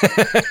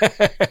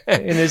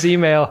in his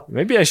email.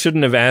 Maybe I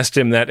shouldn't have asked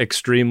him that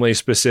extremely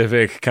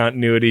specific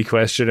continuity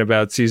question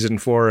about season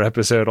 4,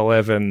 episode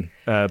 11,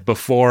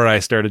 before I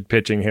started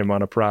pitching him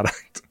on a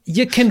product.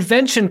 You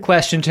convention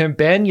questioned him,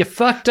 Ben. You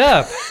fucked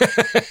up.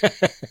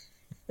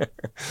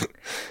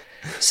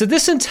 So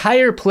this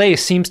entire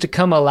place seems to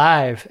come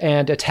alive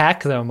and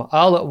attack them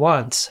all at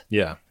once.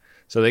 Yeah.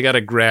 So they got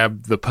to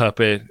grab the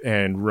puppet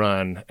and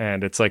run,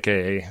 and it's like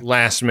a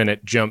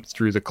last-minute jump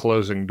through the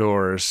closing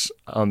doors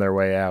on their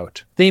way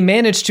out. They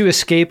manage to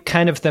escape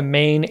kind of the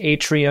main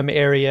atrium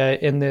area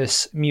in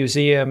this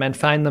museum and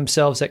find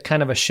themselves at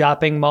kind of a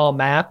shopping mall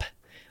map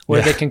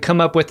where they can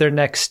come up with their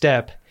next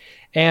step.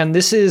 And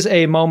this is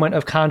a moment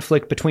of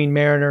conflict between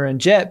Mariner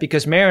and Jet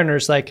because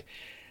Mariner's like,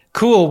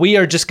 cool, we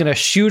are just going to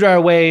shoot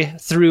our way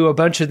through a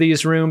bunch of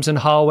these rooms and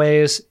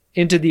hallways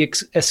into the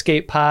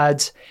escape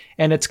pods,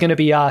 and it's going to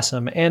be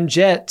awesome. And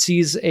Jet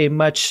sees a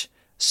much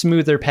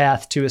smoother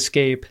path to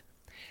escape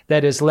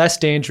that is less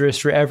dangerous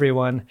for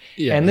everyone.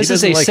 Yeah, and this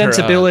is a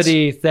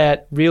sensibility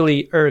that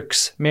really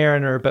irks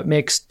Mariner, but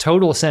makes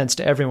total sense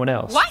to everyone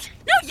else. What?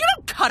 No, you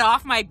don't cut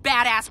off my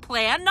badass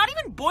plan. Not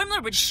even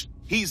Boimlered would... Shh,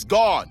 he's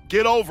gone.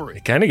 Get over it.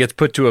 It kind of gets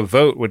put to a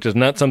vote, which is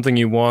not something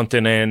you want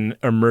in an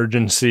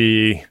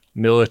emergency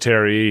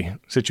military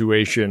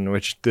situation,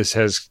 which this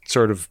has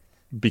sort of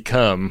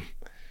become.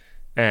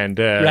 And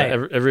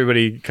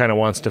everybody kind of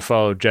wants to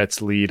follow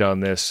Jet's lead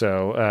on this,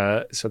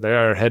 so they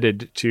are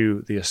headed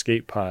to the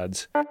escape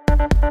pods.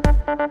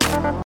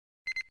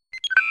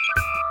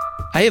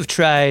 I have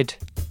tried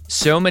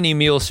so many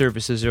meal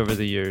services over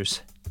the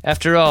years.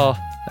 After all,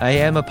 I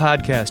am a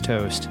podcast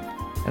host.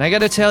 And I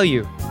gotta tell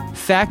you,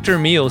 Factor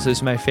Meals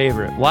is my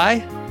favorite. Why?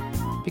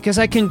 Because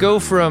I can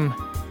go from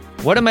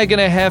what am I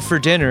gonna have for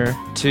dinner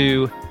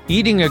to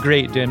eating a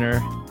great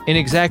dinner in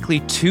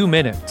exactly 2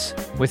 minutes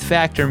with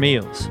Factor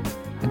Meals.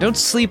 And don't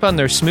sleep on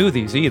their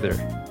smoothies either.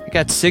 I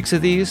got 6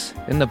 of these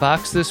in the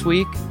box this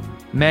week.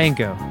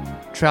 Mango,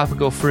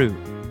 tropical fruit,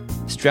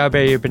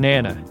 strawberry or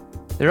banana.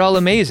 They're all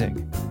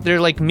amazing.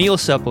 They're like meal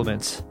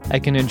supplements I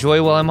can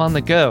enjoy while I'm on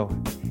the go.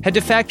 Head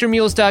to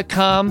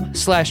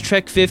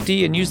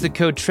factormeals.com/Trek50 and use the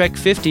code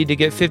Trek50 to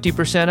get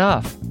 50%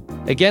 off.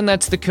 Again,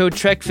 that's the code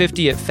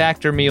Trek50 at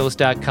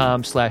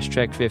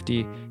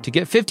factormeals.com/Trek50 to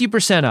get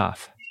 50%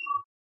 off.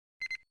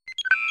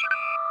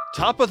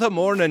 Top of the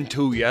morning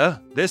to ya.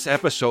 This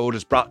episode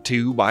is brought to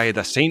you by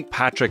the St.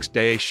 Patrick's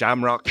Day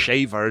Shamrock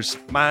Shavers,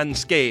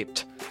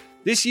 Manscaped.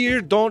 This year,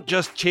 don't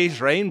just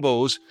chase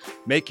rainbows.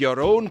 Make your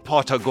own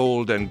pot of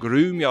gold and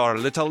groom your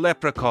little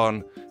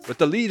leprechaun with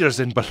the leaders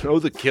in below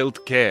the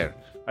kilt care.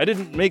 I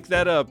didn't make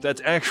that up.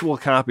 That's actual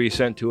copy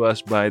sent to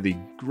us by the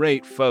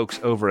great folks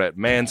over at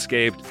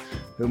Manscaped,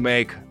 who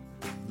make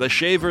the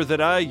shaver that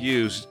I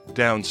use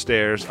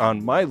downstairs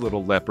on my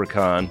little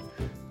leprechaun.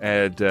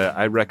 And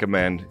I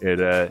recommend it.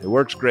 It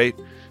works great.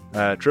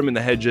 Trimming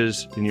the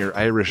hedges in your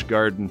Irish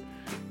garden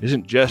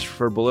isn't just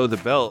for below the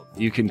belt.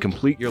 You can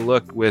complete your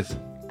look with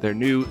their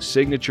new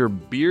signature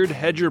Beard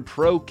Hedger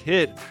Pro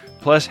Kit,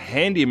 plus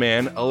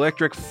Handyman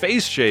Electric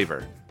Face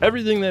Shaver.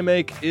 Everything they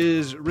make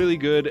is really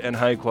good and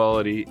high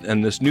quality,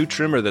 and this new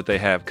trimmer that they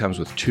have comes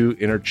with 2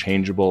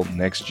 interchangeable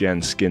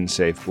next-gen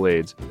skin-safe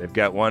blades. They've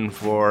got one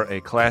for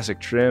a classic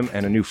trim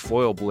and a new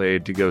foil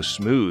blade to go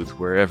smooth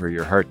wherever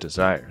your heart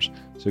desires.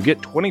 So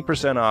get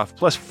 20% off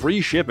plus free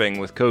shipping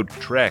with code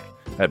TREK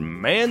at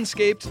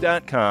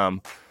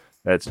manscaped.com.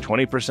 That's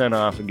 20%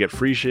 off and get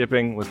free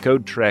shipping with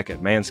code TREK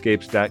at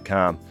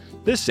manscaped.com.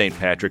 This St.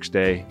 Patrick's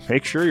Day,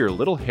 make sure your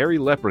little hairy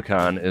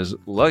leprechaun is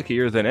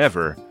luckier than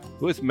ever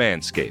with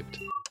Manscaped.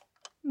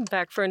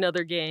 Back for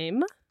another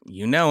game.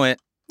 You know it.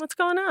 What's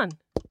going on?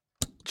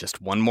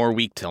 Just one more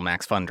week till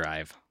Max Fun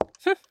Drive.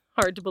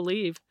 Hard to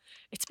believe.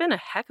 It's been a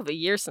heck of a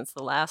year since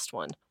the last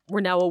one.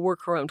 We're now a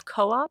worker-owned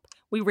co-op.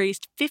 We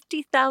raised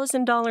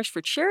 $50,000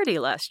 for charity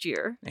last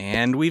year.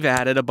 And we've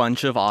added a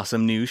bunch of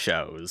awesome new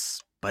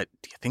shows. But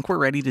do you think we're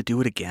ready to do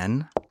it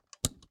again?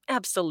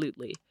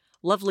 Absolutely.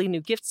 Lovely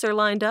new gifts are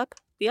lined up.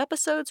 The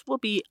episodes will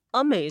be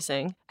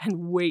amazing.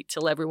 And wait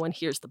till everyone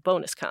hears the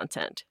bonus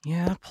content.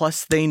 Yeah,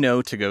 plus they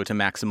know to go to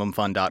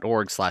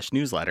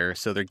MaximumFun.org/newsletter,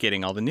 so they're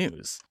getting all the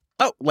news.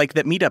 Oh, like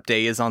that Meetup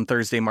Day is on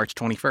Thursday, March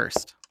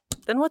 21st.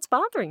 Then what's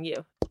bothering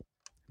you?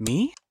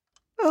 Me?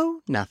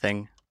 Oh,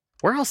 nothing.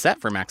 We're all set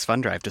for Max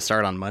Fun Drive to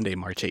start on Monday,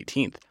 March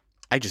 18th.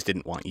 I just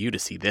didn't want you to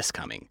see this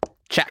coming.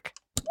 Check.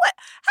 What?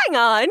 Hang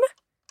on.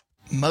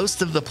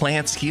 Most of the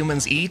plants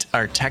humans eat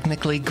are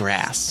technically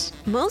grass.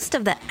 Most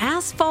of the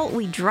asphalt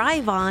we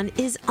drive on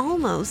is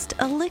almost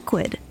a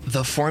liquid.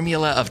 The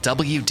formula of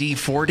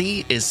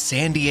WD-40 is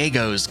San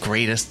Diego's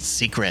greatest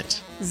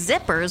secret.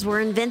 Zippers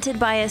were invented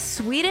by a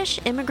Swedish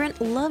immigrant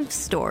love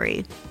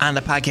story. On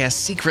the podcast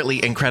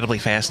Secretly Incredibly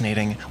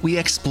Fascinating, we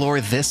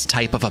explore this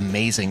type of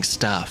amazing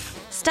stuff.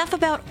 Stuff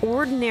about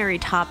ordinary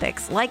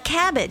topics like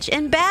cabbage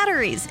and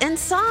batteries and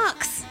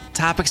socks.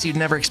 Topics you'd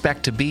never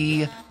expect to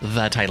be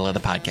the title of the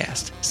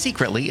podcast.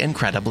 Secretly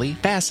Incredibly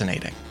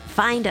Fascinating.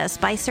 Find us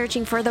by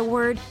searching for the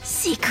word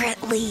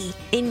secretly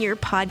in your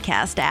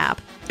podcast app.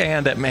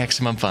 And at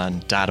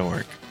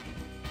MaximumFun.org.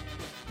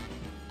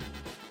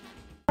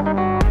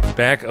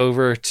 Back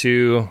over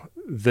to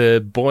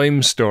the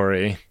Boim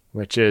story,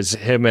 which is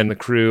him and the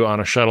crew on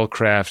a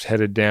shuttlecraft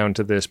headed down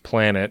to this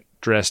planet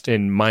dressed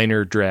in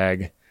minor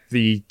drag.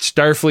 The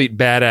Starfleet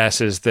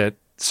badasses that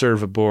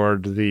serve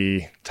aboard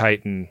the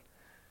Titan,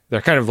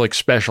 they're kind of like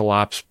special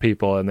ops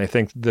people, and they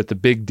think that the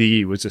Big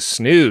D was a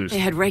snooze. They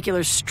had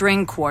regular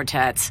string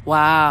quartets.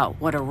 Wow,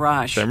 what a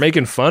rush. They're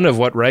making fun of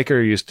what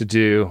Riker used to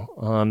do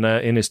on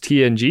in his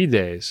TNG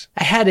days.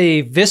 I had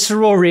a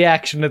visceral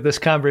reaction to this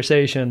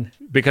conversation.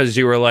 Because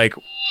you were like,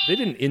 they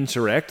didn't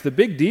insurrect. The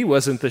Big D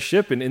wasn't the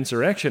ship in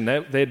insurrection.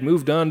 They had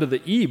moved on to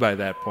the E by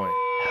that point.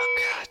 Oh,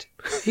 God.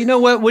 You know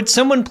what? Would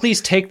someone please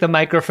take the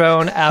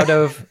microphone out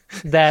of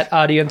that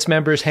audience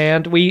member's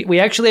hand? We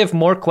actually have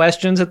more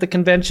questions at the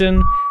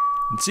convention.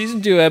 In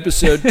Season 2,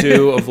 Episode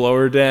 2 of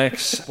Lower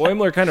Decks,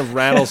 Boimler kind of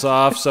rattles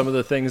off some of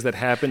the things that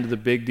happened to the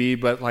Big D,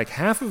 but like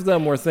half of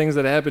them were things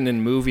that happened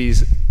in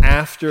movies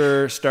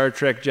after Star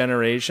Trek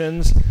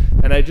Generations.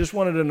 And I just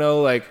wanted to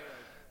know, like,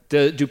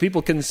 do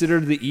people consider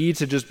the E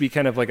to just be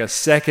kind of like a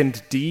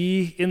second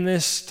D in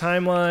this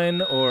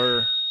timeline,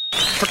 or...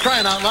 For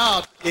crying out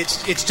loud,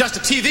 it's just a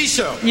TV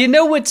show. You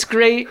know what's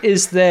great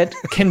is that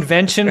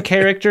convention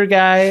character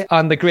guy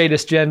on the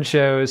Greatest Gen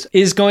shows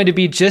is going to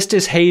be just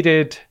as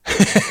hated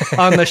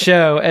on the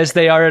show as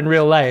they are in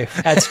real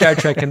life at Star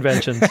Trek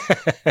conventions.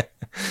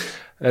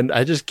 And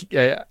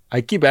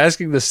I keep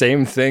asking the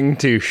same thing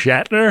to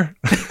Shatner.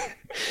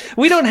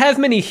 We don't have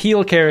many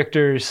heel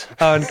characters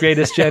on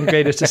Greatest Gen,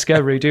 Greatest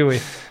Discovery, do we?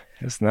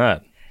 It's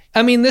not.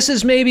 I mean, this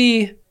is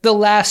maybe the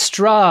last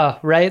straw,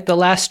 right? The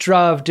last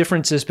straw of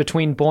differences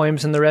between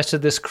Boims and the rest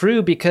of this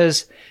crew,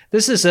 because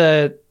this is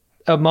a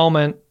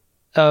moment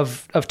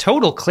of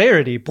total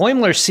clarity.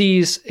 Boimler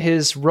sees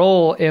his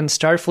role in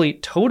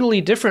Starfleet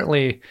totally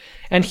differently,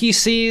 and he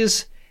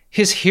sees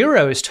his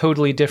heroes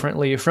totally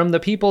differently from the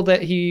people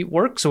that he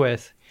works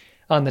with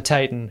on the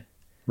Titan.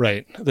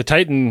 Right. The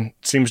Titan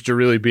seems to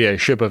really be a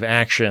ship of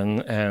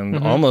action and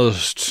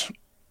almost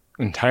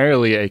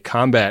entirely a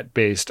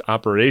combat-based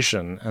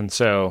operation. And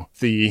so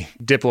the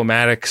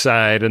diplomatic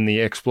side and the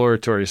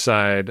exploratory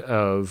side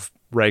of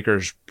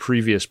Riker's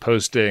previous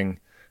posting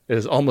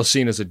is almost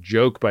seen as a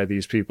joke by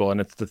these people,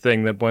 and it's the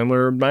thing that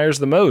Boimler admires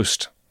the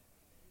most.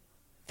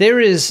 There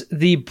is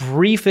the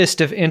briefest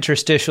of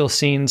interstitial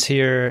scenes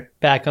here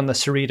back on the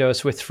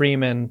Cerritos with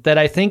Freeman that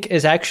I think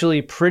is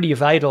actually pretty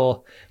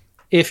vital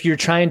if you're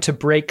trying to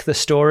break the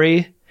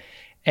story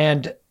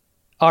and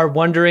are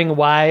wondering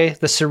why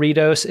the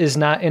Cerritos is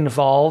not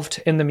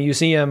involved in the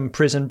museum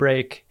prison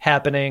break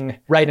happening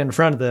right in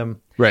front of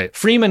them. Right.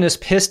 Freeman is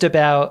pissed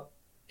about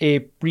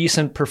a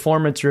recent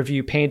performance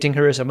review painting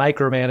her as a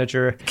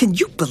micromanager. Can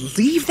you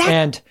believe that?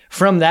 And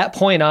from that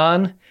point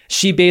on,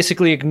 she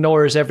basically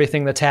ignores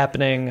everything that's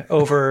happening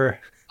over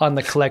on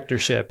the collector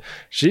ship.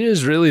 She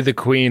is really the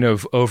queen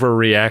of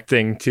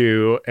overreacting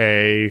to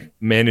a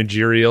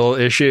managerial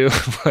issue.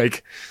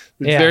 Like,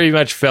 it's very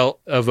much felt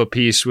of a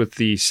piece with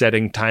the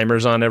setting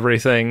timers on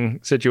everything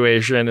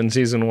situation in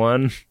season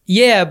 1.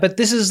 Yeah, but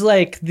this is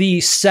like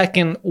the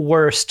second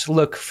worst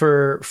look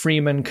for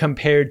Freeman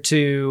compared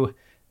to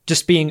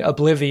just being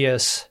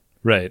oblivious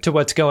to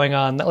what's going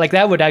on. Like,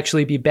 that would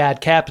actually be bad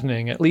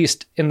captaining. At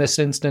least in this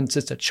instance,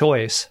 it's a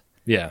choice.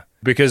 Yeah,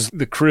 because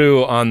the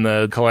crew on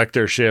the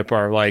collector ship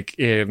are like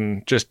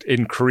in just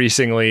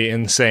increasingly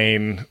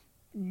insane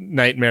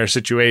nightmare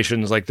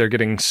situations. Like, they're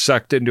getting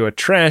sucked into a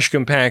trash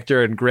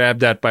compactor and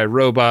grabbed at by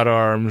robot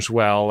arms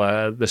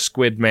while the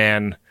Squid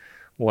Man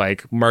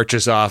like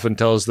marches off and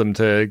tells them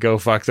to go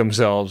fuck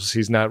themselves.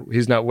 He's not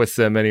with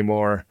them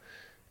anymore.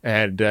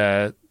 And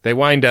they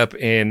wind up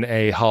in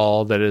a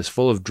hall that is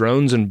full of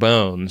drones and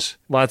bones.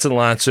 Lots and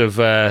lots of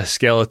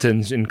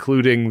skeletons,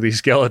 including the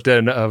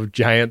skeleton of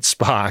giant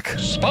Spock.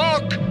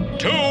 Spock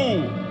 2!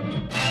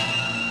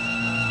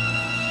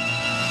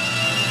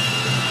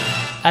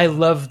 I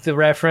love the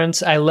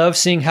reference. I love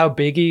seeing how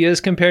big he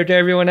is compared to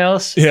everyone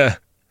else. Yeah.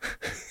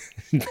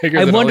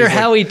 I wonder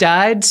how he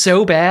died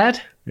so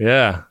bad.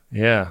 Yeah,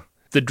 yeah.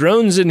 The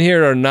drones in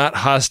here are not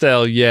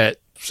hostile yet,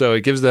 so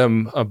it gives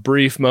them a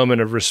brief moment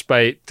of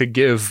respite to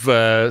give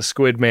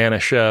Squid Man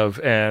a shove,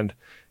 and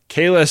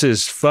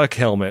Kales's fuck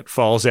helmet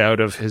falls out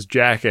of his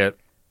jacket,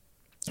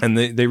 and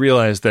they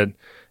realize that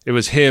it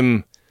was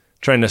him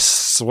trying to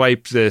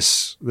swipe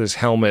this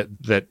helmet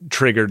that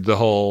triggered the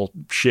whole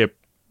ship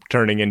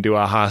turning into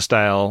a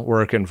hostile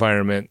work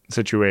environment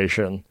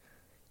situation.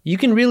 You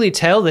can really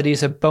tell that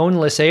he's a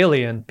boneless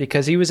alien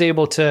because he was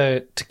able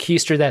to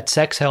keister that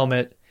sex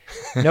helmet.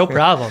 No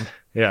problem.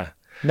 Yeah.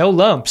 No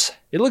lumps.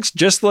 It looks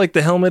just like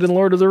the helmet in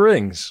Lord of the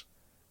Rings.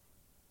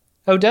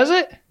 Oh, does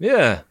it?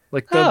 Yeah.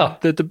 Like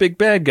the big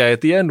bad guy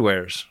at the end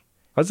wears.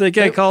 What's that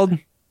guy called?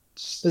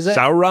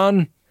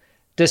 Sauron?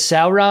 Does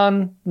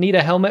Sauron need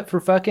a helmet for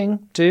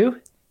fucking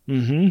too?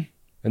 Mm-hmm.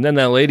 And then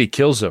that lady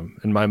kills him,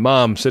 and my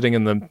mom, sitting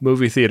in the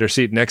movie theater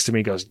seat next to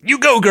me, goes, "You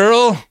go,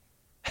 girl!"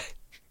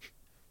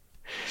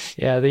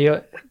 Yeah,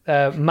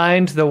 the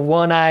mind the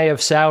one eye of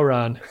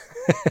Sauron.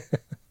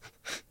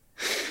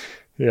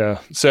 Yeah,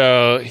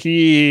 so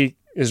he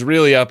is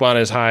really up on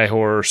his high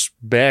horse,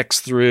 backs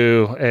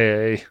through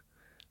a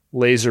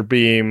laser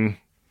beam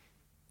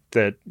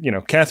that,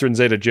 Catherine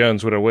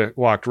Zeta-Jones would have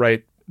walked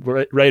right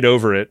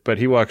over it, but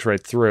he walks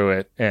right through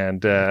it,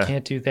 and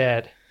can't do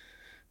that.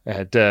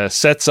 It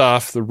sets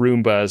off the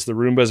Roombas. The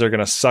Roombas are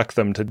going to suck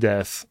them to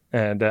death.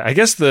 And I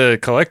guess the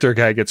collector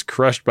guy gets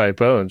crushed by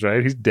bones,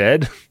 right? He's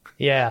dead.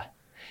 Yeah.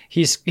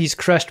 He's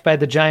crushed by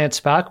the giant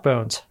Spock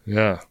bones.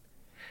 Yeah.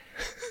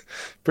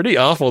 Pretty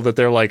awful that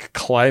they're like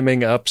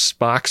climbing up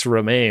Spock's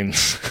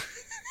remains.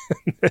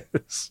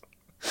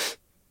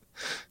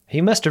 He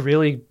must have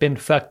really been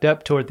fucked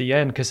up toward the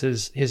end because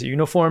his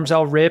uniform's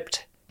all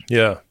ripped.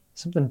 Yeah.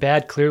 Something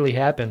bad clearly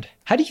happened.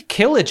 How do you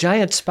kill a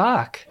giant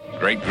Spock?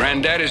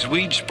 Great-granddaddy's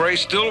weed spray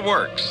still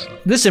works.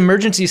 This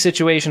emergency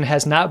situation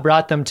has not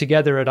brought them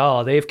together at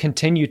all. They've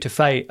continued to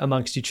fight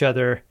amongst each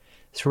other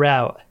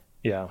throughout.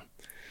 Yeah.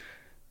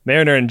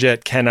 Mariner and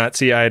Jet cannot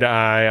see eye to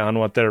eye on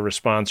what their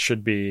response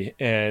should be.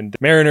 And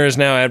Mariner is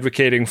now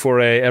advocating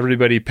for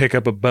everybody pick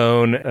up a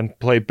bone and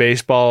play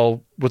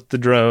baseball with the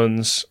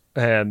drones.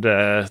 And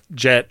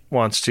Jet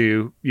wants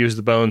to use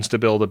the bones to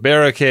build a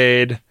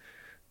barricade.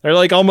 They're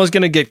like almost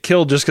going to get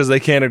killed just because they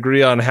can't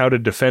agree on how to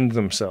defend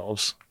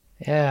themselves.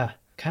 Yeah,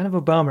 kind of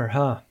a bummer,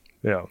 huh?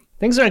 Yeah.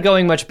 Things aren't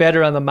going much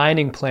better on the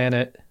mining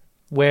planet,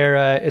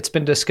 where it's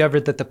been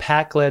discovered that the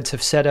Pakleds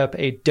have set up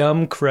a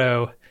dumb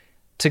crow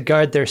to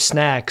guard their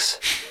snacks.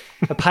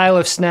 A pile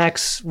of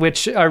snacks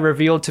which are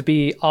revealed to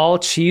be all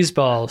cheese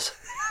balls,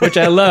 which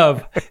I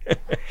love.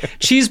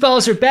 Cheese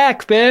balls are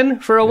back, Ben.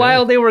 For a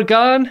while they were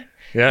gone.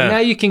 Yeah. And now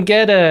you can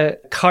get a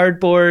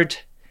cardboard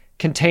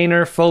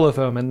container full of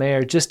them, and they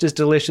are just as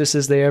delicious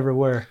as they ever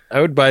were.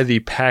 I would buy the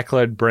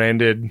Pakled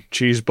branded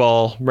cheese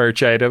ball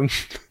merch item.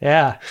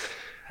 Yeah,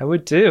 I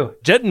would too.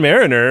 Jet and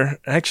Mariner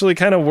actually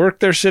kind of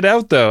work their shit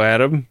out, though,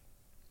 Adam.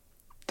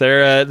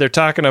 They're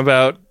talking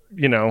about,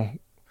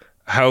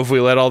 how if we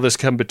let all this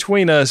come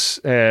between us,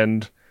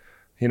 and,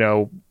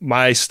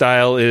 my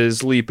style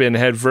is leap in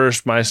head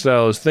first, my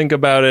style is think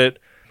about it.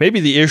 maybe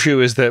the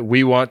issue is that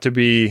we want to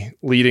be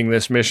leading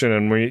this mission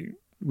and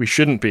we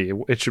shouldn't be.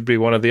 It should be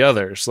one of the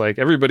others. Like,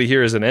 everybody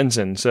here is an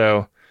ensign,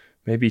 so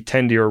maybe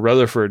Tendi or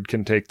Rutherford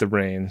can take the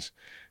reins.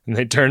 And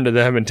they turn to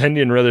them, and Tendi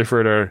and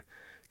Rutherford are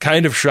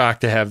kind of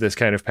shocked to have this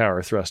kind of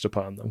power thrust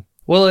upon them.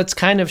 Well, it's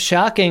kind of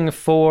shocking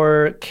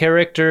for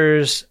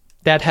characters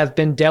that have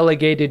been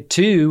delegated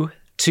to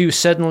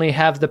suddenly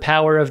have the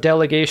power of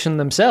delegation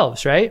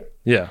themselves, right?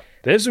 Yeah.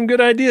 They have some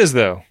good ideas,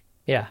 though.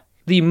 Yeah.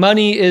 The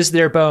money is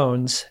their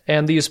bones,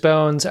 and these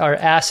bones are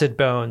acid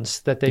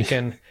bones that they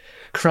can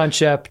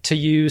crunch up to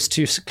use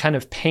to kind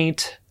of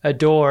paint a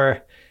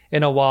door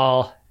in a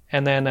wall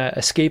and then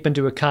escape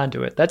into a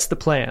conduit. That's the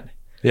plan.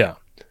 Yeah.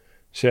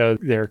 So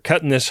they're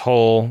cutting this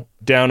hole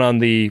down on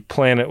the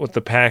planet with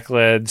the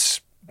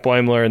Pack-Leads.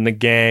 Boimler and the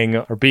gang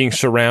are being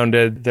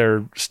surrounded.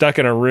 They're stuck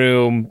in a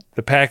room.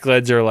 The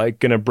Pack-Leads are like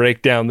going to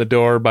break down the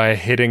door by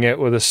hitting it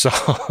with a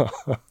saw.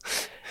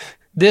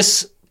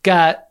 This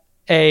got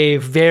a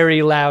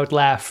very loud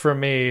laugh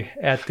from me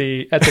at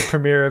the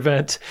premiere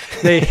event.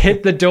 They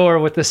hit the door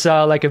with the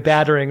saw like a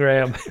battering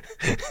ram.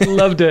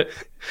 Loved it.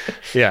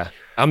 Yeah.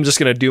 I'm just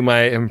going to do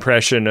my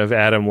impression of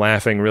Adam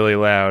laughing really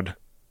loud.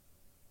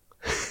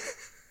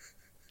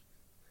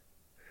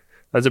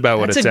 That's about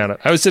what it sounded.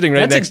 I was sitting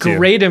right next to you. That's a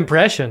great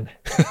impression.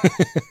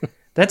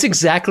 That's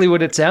exactly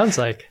what it sounds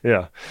like.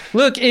 Yeah.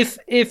 Look,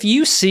 if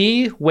you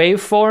see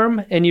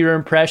waveform in your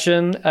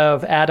impression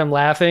of Adam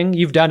laughing,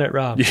 you've done it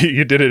wrong.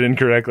 You did it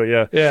incorrectly,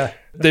 yeah. Yeah.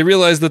 They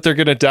realize that they're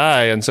going to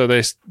die, and so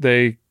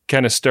they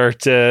kind of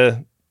start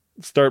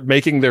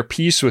making their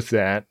peace with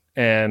that,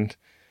 and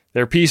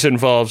their peace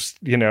involves,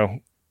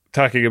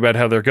 talking about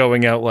how they're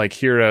going out like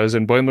heroes,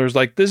 and Boimler's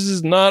like, this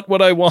is not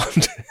what I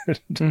wanted.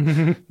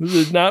 This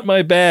is not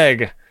my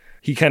bag.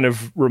 He kind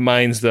of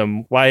reminds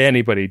them why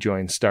anybody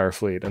joins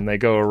Starfleet, and they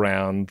go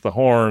around the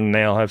horn.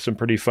 They all have some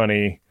pretty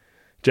funny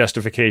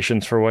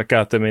justifications for what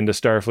got them into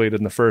Starfleet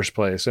in the first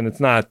place, and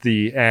it's not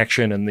the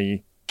action and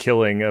the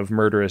killing of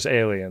murderous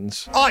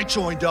aliens. I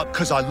joined up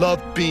because I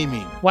love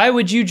beaming. Why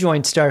would you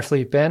join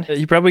Starfleet, Ben?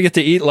 You probably get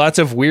to eat lots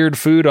of weird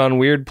food on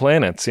weird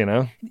planets,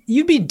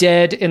 You'd be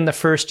dead in the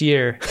first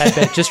year, I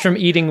bet, just from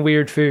eating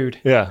weird food.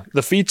 Yeah,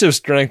 the feats of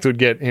strength would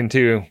get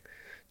into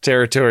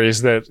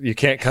territories that you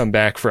can't come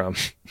back from.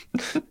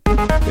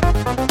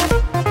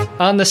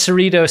 On the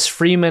Cerritos,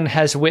 Freeman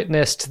has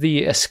witnessed the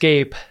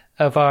escape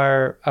of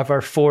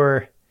our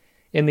four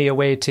in the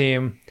away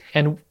team,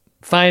 and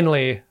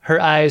finally, her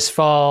eyes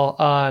fall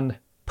on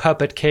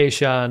Puppet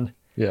Kayshawn.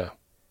 Yeah.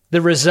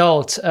 The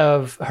result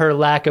of her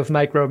lack of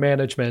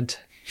micromanagement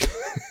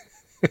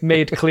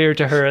made clear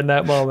to her in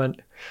that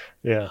moment.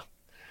 Yeah.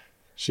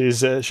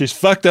 She's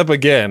fucked up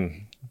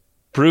again,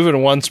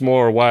 proven once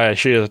more why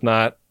she is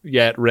not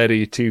yet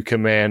ready to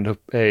command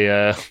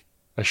a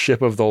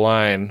ship of the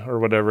line or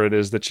whatever it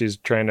is that she's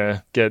trying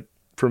to get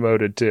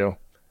promoted to.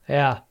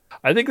 Yeah.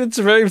 I think it's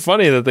very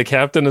funny that the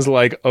captain is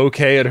like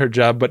okay at her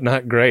job, but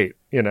not great,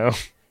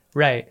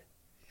 Right.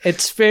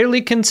 It's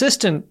fairly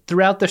consistent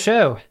throughout the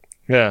show.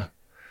 Yeah.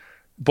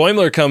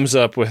 Boimler comes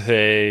up with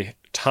a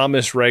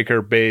Thomas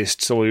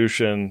Riker-based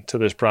solution to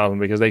this problem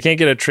because they can't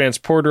get a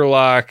transporter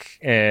lock,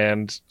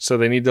 and so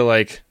they need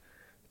to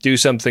do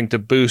something to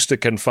boost the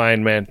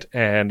confinement,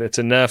 and it's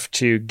enough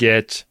to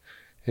get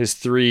his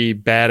 3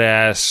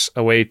 badass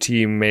away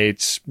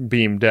teammates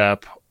beamed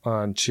up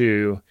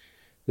onto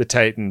the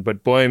Titan,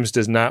 but Boims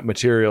does not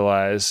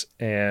materialize,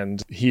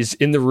 and he's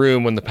in the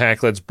room when the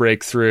Pack-Leads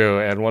break through,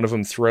 and one of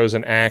them throws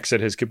an axe at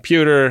his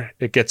computer.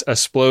 It gets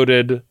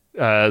exploded.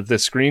 The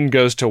screen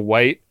goes to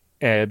white,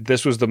 and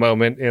this was the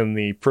moment in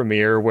the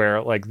premiere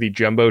where the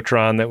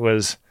Jumbotron that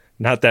was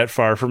not that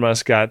far from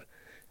us got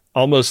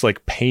almost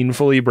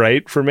painfully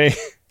bright for me.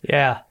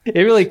 Yeah, it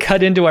really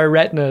cut into our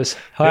retinas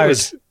hard.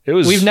 It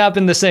was. We've not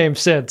been the same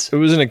since. It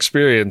was an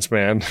experience,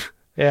 man.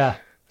 Yeah.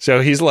 So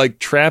he's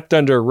trapped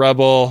under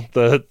rubble.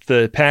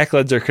 The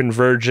Pack-Leads are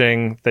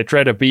converging. They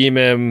try to beam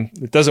him.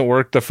 It doesn't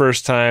work the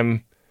first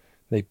time.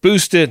 They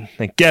boost it.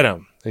 They get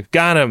him. They've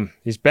got him.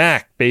 He's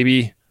back,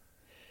 baby.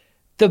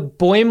 The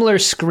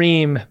Boimler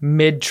scream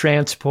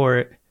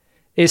mid-transport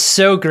is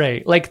so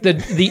great.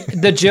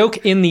 The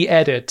joke in the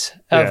edit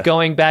of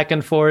going back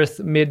and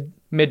forth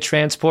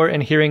mid-transport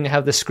and hearing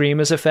how the scream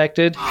is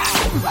affected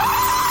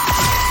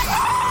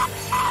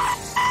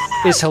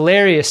is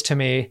hilarious to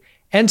me.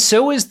 And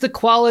so is the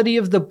quality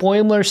of the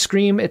Boimler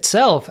scream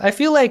itself. I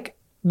feel like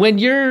when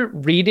you're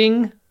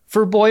reading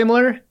for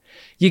Boimler,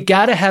 you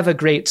gotta have a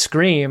great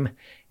scream.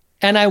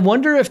 And I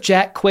wonder if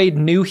Jack Quaid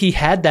knew he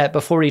had that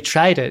before he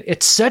tried it.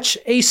 It's such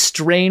a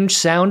strange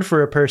sound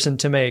for a person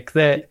to make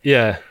that...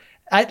 Yeah.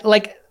 I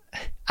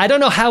don't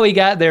know how he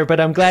got there, but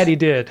I'm glad he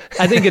did.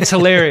 I think it's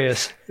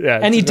hilarious. Yeah,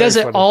 and he does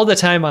it funny. all the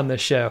time on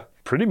this show.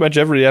 Pretty much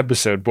every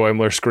episode,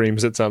 Boimler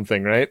screams at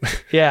something, right?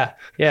 Yeah.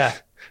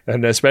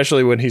 And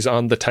especially when he's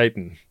on the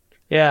Titan.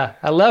 Yeah,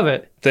 I love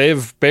it.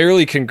 They've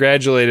barely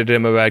congratulated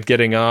him about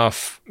getting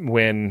off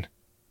when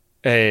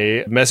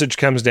a message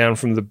comes down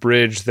from the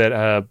bridge that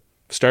a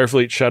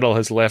Starfleet shuttle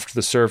has left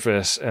the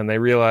surface, and they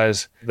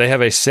realize they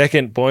have a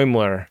second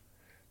Boimler.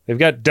 They've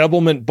got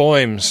doublemint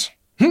Boims.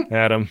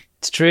 Adam.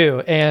 It's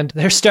true. And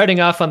they're starting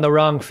off on the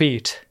wrong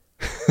feet.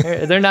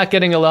 They're not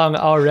getting along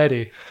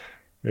already.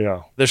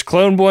 Yeah. There's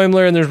clone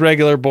Boimler and there's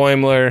regular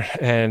Boimler,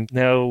 and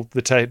now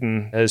the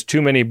Titan has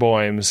too many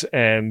Boims,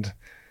 and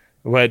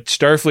what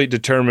Starfleet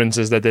determines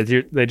is that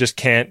they just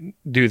can't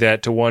do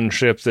that to one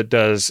ship that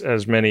does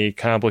as many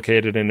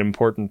complicated and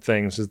important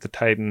things as the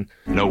Titan.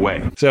 No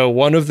way. So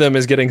one of them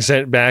is getting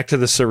sent back to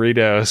the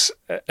Cerritos,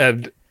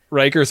 and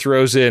Riker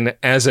throws in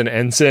as an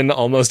ensign,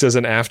 almost as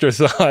an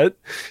afterthought.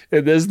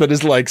 And this that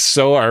is like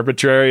so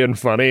arbitrary and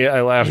funny.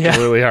 I laughed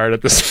really hard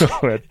at this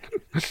moment.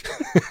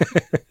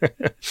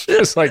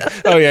 It's like,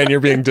 oh yeah, and you're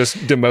being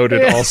just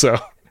demoted also.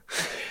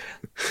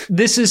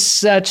 This is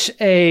such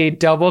a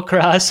double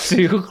cross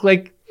too.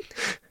 Like,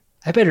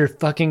 I better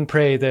fucking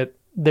pray that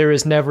there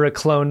is never a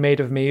clone made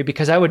of me,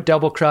 because I would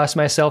double cross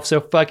myself so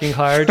fucking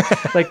hard.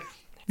 Like,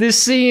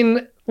 this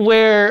scene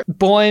where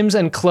Boims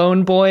and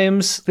clone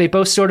Boims, they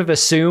both sort of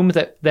assume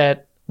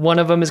that one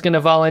of them is going to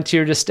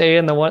volunteer to stay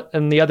and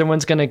the other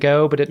one's going to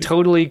go, but it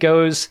totally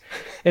goes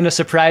in a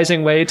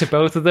surprising way to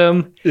both of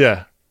them.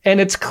 Yeah. And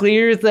it's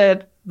clear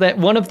that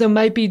one of them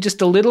might be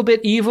just a little bit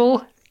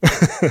evil.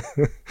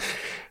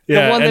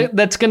 Yeah, the one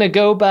that's going to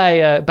go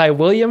by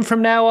William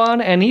from now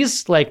on. And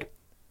he's like,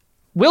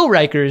 Will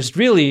Riker is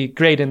really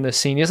great in this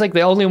scene. He's like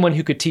the only one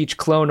who could teach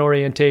clone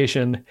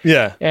orientation.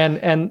 Yeah.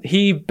 And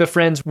he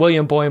befriends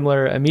William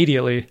Boimler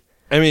immediately.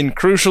 I mean,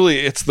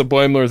 crucially, it's the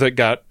Boimler that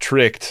got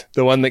tricked,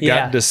 the one that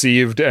got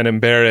deceived and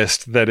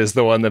embarrassed, that is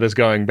the one that is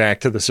going back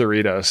to the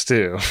Cerritos,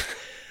 too.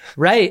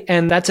 Right,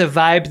 and that's a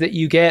vibe that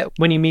you get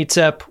when he meets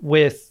up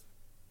with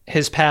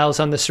his pals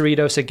on the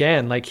Cerritos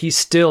again. Like, he's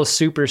still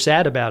super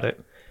sad about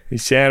it.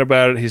 He's sad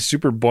about it. He's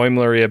super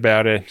Boimlery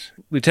about it.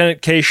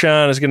 Lieutenant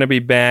Kayshawn is going to be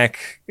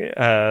back.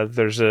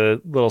 There's a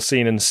little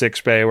scene in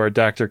Sickbay where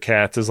Dr.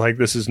 Katz is like,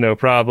 this is no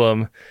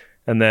problem.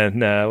 And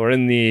then we're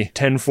in the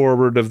 10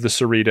 forward of the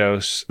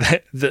Cerritos.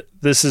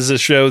 This is a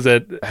show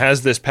that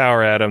has this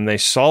power at them. They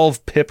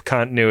solve Pip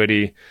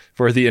continuity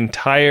for the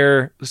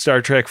entire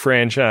Star Trek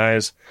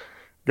franchise,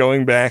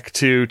 going back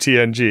to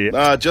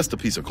TNG. Just a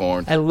piece of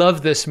corn. I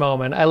love this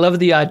moment. I love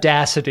the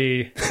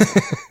audacity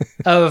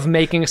of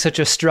making such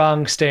a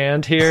strong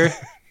stand here.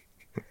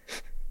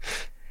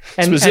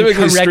 and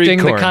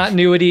correcting the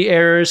continuity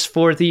errors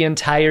for the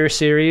entire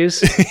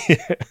series.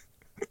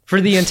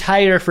 For the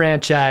entire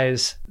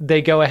franchise,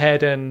 they go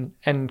ahead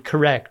and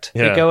correct.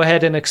 Yeah. They go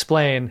ahead and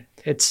explain.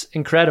 It's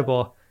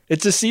incredible.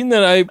 It's a scene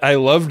that I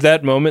loved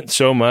that moment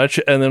so much.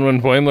 And then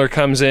when Boimler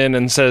comes in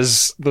and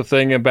says the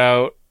thing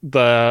about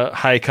the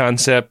high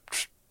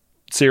concept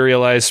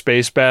serialized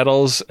space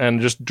battles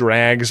and just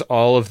drags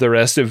all of the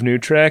rest of New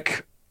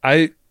Trek,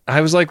 I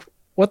was like,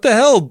 what the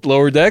hell,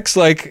 Lower Decks?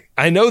 Like,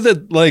 I know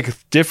that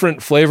like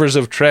different flavors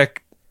of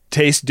Trek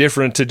taste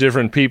different to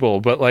different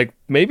people, but like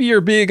maybe you're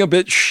being a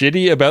bit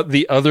shitty about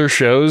the other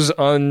shows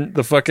on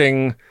the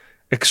fucking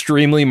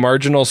extremely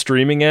marginal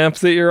streaming app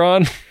that you're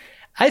on.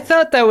 I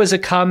thought that was a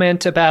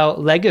comment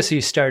about legacy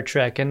Star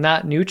Trek and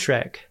not New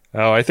Trek.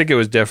 Oh, I think it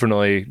was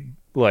definitely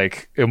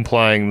like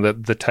implying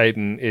that the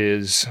Titan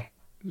is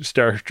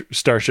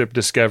Starship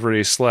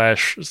Discovery /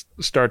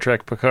 Star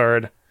Trek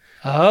Picard.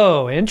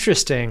 Oh,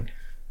 interesting.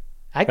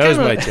 That was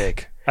my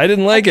take. I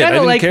didn't like it. I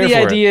didn't like care the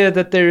for idea it.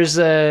 that there's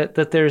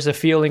a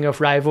feeling of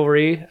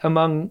rivalry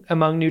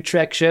among New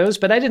Trek shows,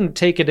 but I didn't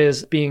take it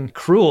as being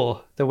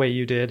cruel the way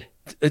you did.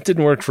 It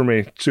didn't work for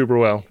me super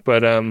well,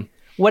 but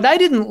what I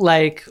didn't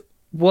like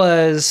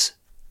was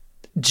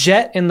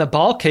Jet in the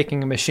ball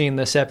kicking machine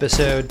this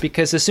episode,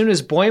 because as soon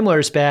as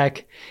Boimler's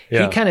back,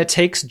 he kind of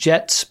takes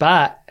Jet's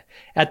spot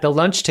at the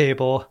lunch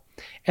table,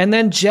 and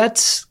then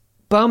Jet's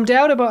bummed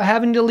out about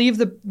having to leave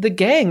the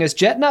gang. Is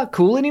Jet not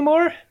cool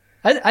anymore?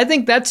 I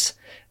think that's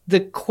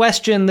the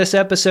question this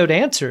episode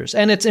answers,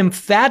 and it's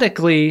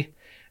emphatically,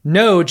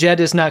 no, Jet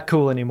is not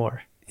cool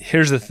anymore.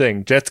 Here's the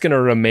thing. Jet's going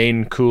to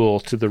remain cool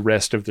to the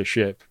rest of the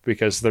ship,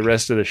 because the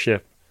rest of the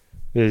ship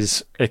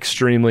is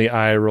extremely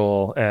eye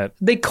roll at...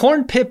 They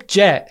corn pip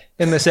Jet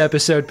in this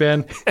episode,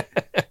 Ben.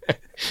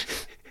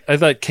 I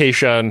thought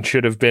Kayshawn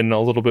should have been a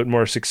little bit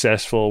more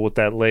successful with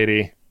that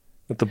lady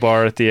at the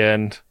bar at the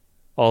end.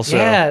 Also,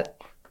 yeah,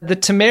 the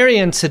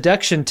Temerian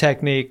seduction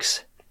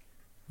techniques,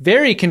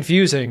 very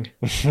confusing.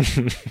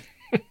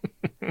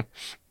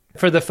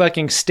 For the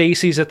fucking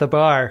Stacy's at the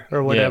bar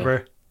or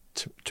whatever.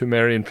 Yeah.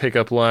 Temerian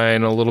pickup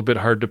line, a little bit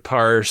hard to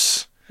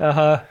parse.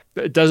 Uh-huh.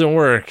 It doesn't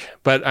work.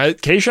 But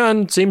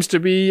Kayshawn seems to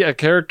be a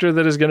character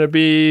that is going to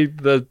be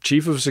the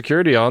chief of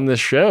security on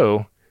this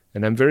show,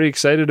 and I'm very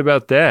excited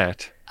about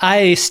that.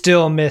 I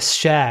still miss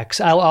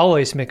Shax. I'll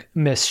always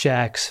miss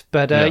Shax.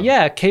 But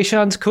yeah,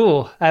 Kayshawn's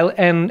cool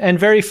and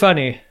very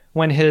funny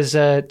when his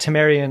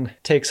Temerian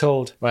takes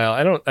hold.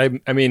 Well,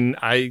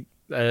 I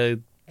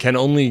can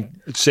only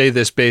say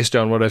this based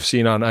on what I've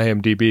seen on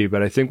IMDb,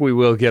 but I think we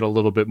will get a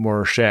little bit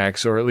more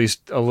Shax, or at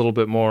least a little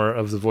bit more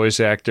of the voice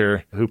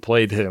actor who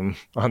played him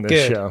on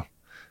this show.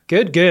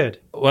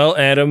 Good. Well,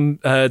 Adam,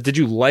 did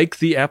you like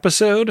the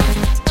episode?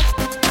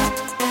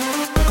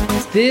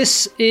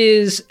 This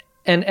is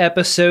an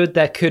episode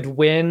that could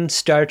win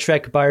Star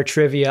Trek bar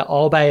trivia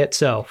all by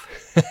itself.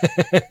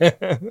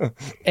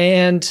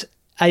 And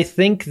I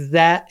think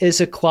that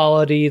is a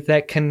quality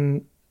that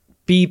can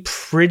be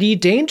pretty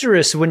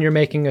dangerous when you're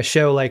making a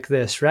show like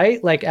this,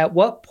 right? Like at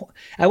what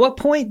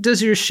point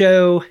does your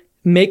show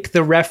make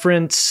the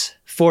reference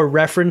for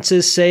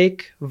reference's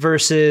sake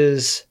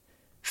versus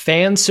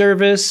fan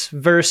service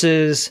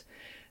versus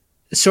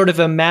sort of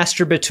a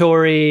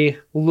masturbatory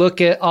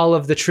look at all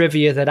of the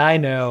trivia that I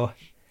know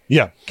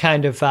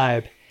kind of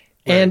vibe. Right.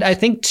 And I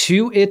think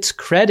to its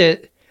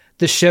credit,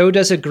 the show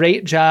does a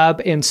great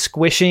job in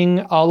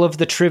squishing all of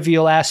the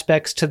trivial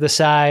aspects to the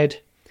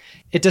side.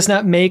 It does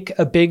not make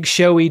a big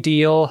showy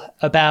deal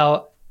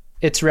about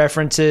its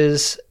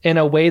references in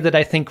a way that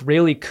I think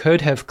really could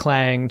have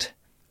clanged.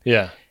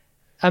 Yeah.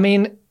 I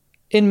mean,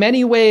 in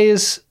many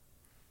ways,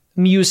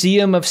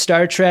 Museum of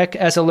Star Trek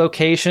as a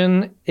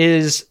location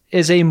is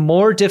a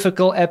more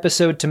difficult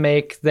episode to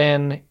make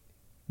than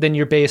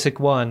your basic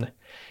one.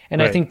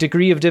 And right. I think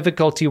degree of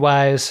difficulty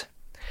wise,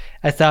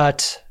 I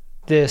thought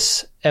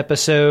this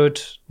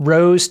episode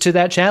rose to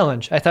that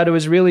challenge. I thought it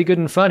was really good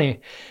and funny.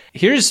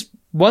 Here's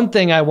one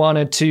thing I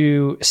wanted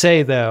to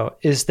say, though,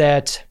 is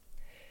that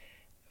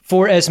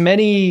for as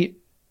many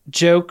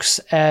jokes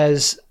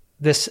as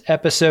this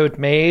episode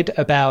made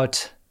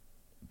about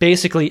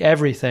basically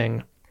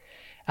everything,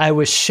 I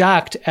was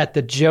shocked at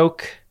the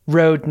joke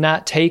road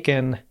not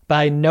taken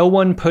by no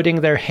one putting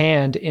their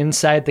hand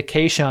inside the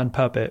Kayshawn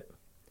puppet.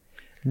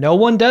 No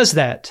one does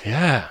that.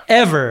 Yeah.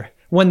 Ever.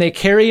 When they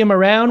carry him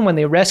around, when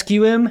they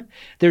rescue him,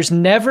 there's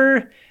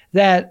never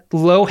that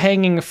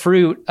low-hanging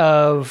fruit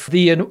of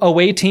the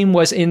away team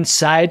was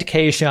inside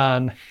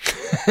Kayshawn.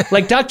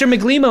 Like Dr.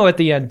 McLemo at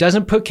the end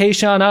doesn't put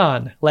Kayshawn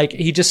on. Like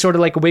he just sort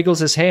of like wiggles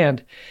his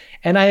hand.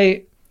 And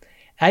I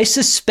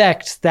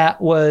suspect that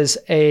was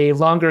a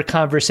longer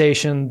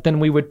conversation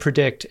than we would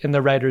predict in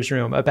the writer's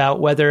room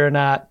about whether or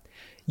not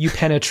you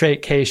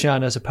penetrate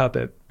Kayshawn as a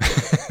puppet.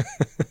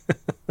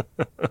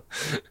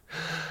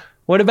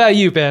 What about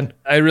you, Ben?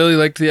 I really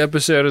liked the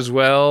episode as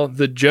well.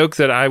 The joke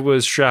that I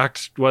was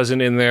shocked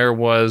wasn't in there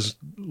was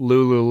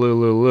Lulu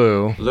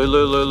Lulu.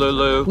 Lulu Lulu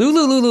Lulu.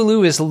 Lulu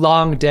Lulu is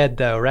long dead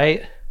though,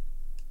 right?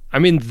 I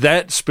mean,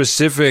 that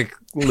specific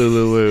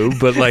Lulu,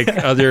 but like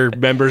other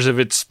members of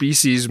its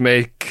species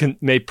may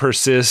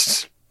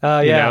persist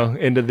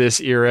into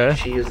this era.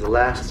 She is the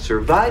last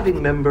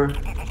surviving member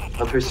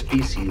of her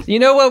species. You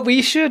know what?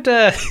 We should...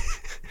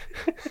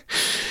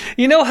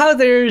 You know how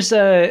there's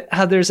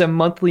a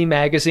monthly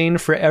magazine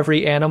for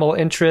every animal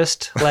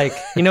interest? Like,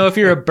 you know, if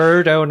you're a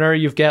bird owner,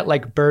 you've got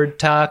like Bird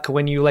Talk.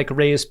 When you like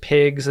raise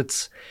pigs,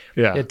 it's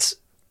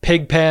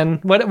Pigpen.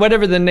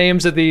 Whatever the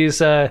names of these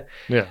Cat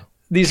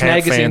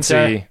magazines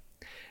Fancy.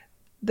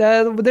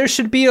 Are. There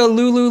should be a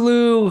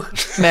Lulu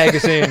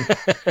magazine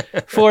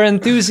for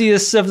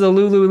enthusiasts of the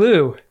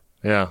Lulu.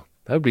 Yeah,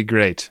 that would be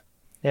great.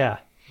 Yeah.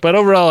 But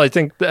overall, I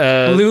think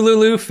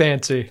Lulu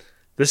fancy.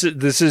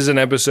 This is an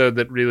episode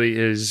that really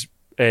is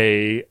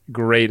a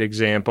great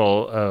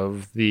example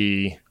of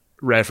the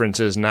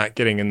references not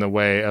getting in the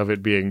way of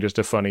it being just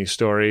a funny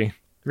story,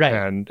 right?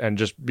 And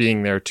just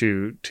being there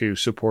to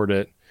support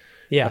it.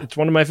 Yeah, it's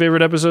one of my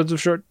favorite episodes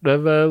of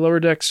Lower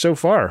Decks so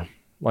far.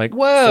 Like,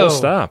 whoa, full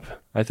stop.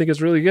 I think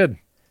it's really good.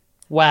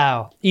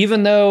 Wow,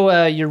 even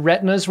though your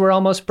retinas were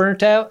almost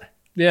burnt out.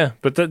 Yeah,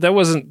 but that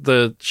wasn't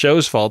the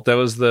show's fault. That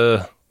was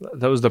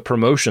the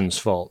promotion's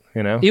fault,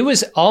 you know? It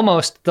was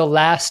almost the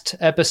last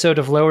episode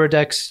of Lower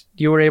Decks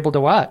you were able to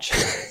watch.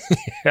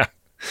 Yeah.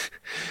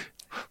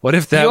 What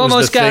if that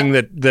was the thing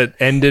that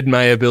ended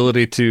my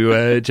ability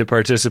to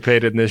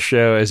participate in this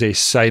show as a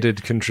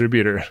cited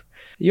contributor?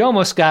 You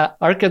almost got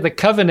Ark of the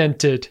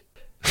Covenanted.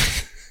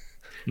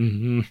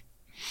 Mm-hmm.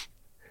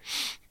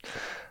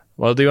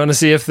 Well, do you want to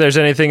see if there's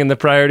anything in the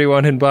Priority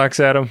 1 inbox,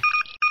 Adam?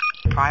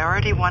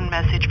 Priority 1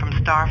 message from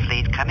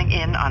Starfleet coming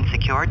in on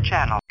secured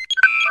channel.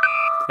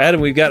 Adam,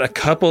 we've got a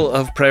couple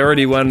of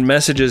Priority 1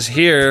 messages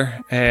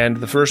here, and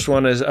the first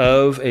one is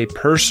of a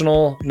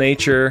personal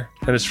nature,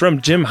 and it's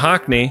from Jim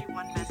Hockney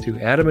to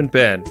Adam and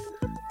Ben.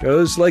 It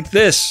goes like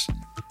this.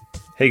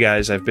 Hey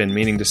guys, I've been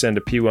meaning to send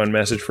a P1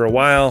 message for a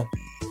while,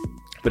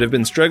 but have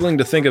been struggling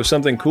to think of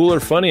something cool or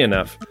funny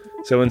enough.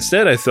 So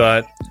instead I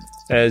thought,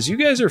 as you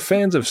guys are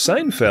fans of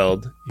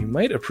Seinfeld, you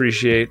might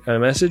appreciate a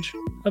message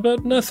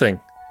about nothing.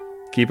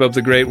 Keep up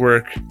the great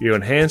work. You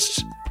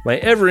enhanced my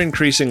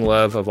ever-increasing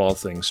love of all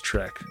things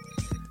Trek.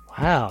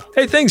 Wow.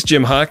 Hey, thanks,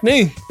 Jim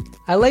Hockney.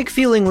 I like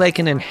feeling like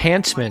an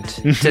enhancement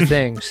to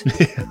things.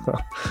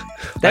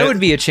 That would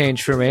be a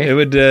change for me. It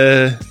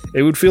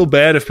would feel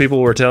bad if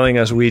people were telling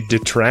us we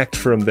detract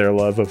from their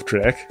love of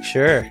Trek.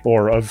 Sure.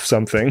 Or of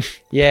something.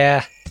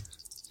 Yeah.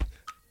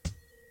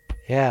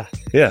 Yeah.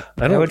 Yeah.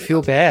 That would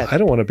feel bad. I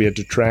don't want to be a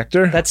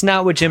detractor. That's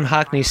not what Jim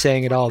Hockney's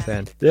saying at all,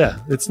 Ben. Yeah,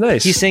 it's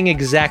nice. He's saying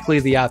exactly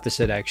the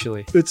opposite,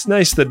 actually. It's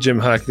nice that Jim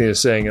Hockney is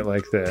saying it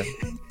like that.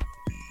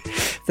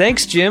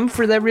 Thanks, Jim,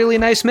 for that really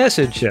nice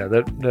message. Yeah,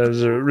 that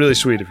was really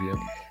sweet of you.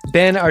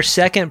 Ben, our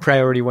second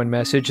Priority 1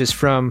 message is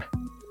from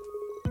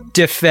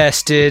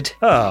Defested.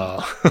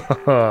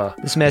 Oh.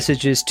 This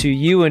message is to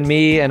you and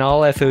me and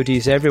all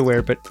FODs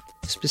everywhere, but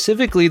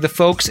specifically the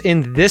folks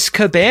in this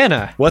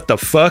cabana. What the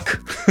fuck?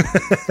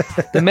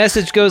 The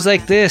message goes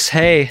like this.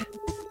 Hey,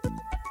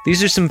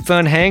 these are some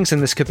fun hangs in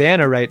this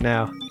cabana right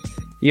now.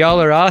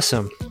 Y'all are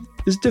awesome.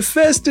 Is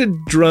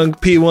Defested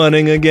drunk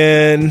P1ing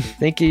again?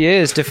 Think he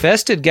is.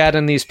 Defested got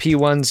on these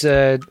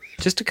P1s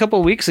just a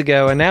couple weeks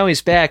ago, and now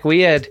he's back. We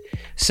had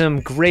some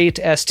great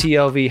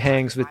STLV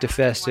hangs with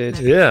Defested.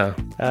 Yeah.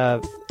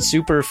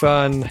 Super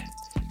fun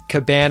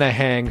cabana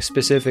hang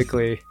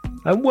specifically.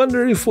 I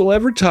wonder if we'll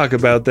ever talk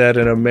about that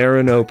in a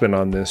Marin Open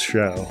on this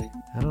show.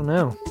 I don't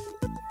know.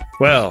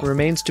 Well,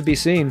 remains to be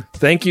seen.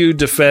 Thank you,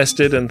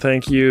 Defested, and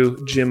thank you,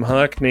 Jim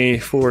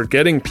Hockney, for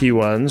getting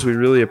P1s. We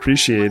really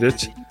appreciate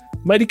it.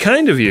 Mighty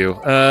kind of you.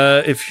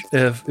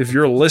 If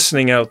you're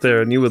listening out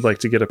there and you would like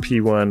to get a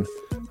P1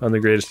 on The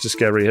Greatest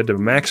Discovery, head to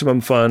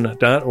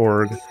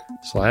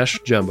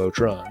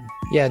MaximumFun.org/Jumbotron.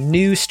 Yeah,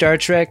 new Star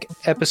Trek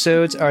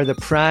episodes are the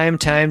prime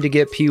time to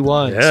get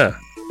P1s. Yeah.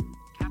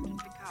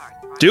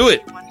 Do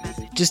it.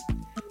 Just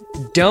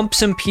dump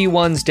some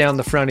P1s down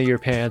the front of your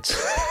pants.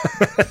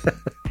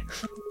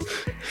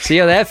 See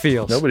how that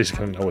feels. Nobody's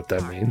going to know what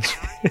that means.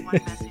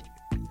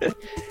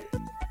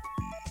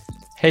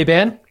 Hey,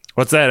 Ben.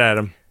 What's that,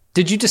 Adam?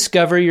 Did you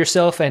discover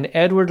yourself an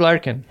Edward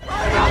Larkin?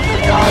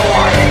 Edward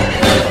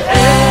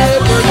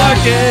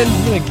Larkin!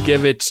 I'm going to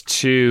give it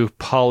to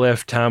Paul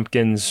F.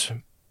 Tompkins,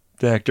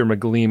 Dr.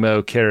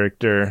 Maglimo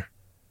character.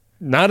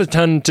 Not a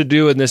ton to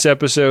do in this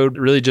episode,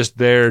 really just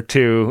there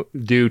to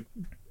do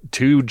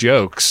 2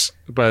 jokes,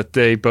 but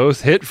they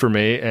both hit for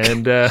me,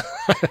 and I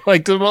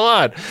liked them a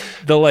lot.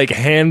 The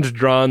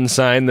hand-drawn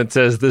sign that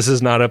says, "This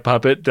is not a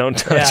puppet, don't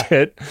touch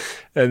it,"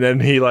 and then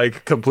he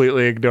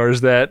completely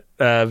ignores that.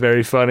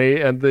 Very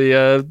funny, and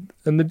the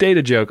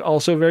data joke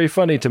also very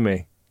funny to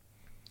me.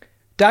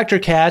 Dr.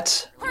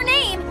 Katz. Her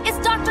name is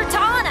Dr.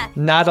 Tahana.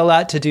 Not a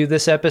lot to do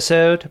this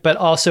episode, but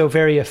also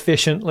very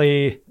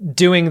efficiently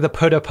doing the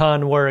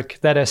put-upon work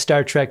that a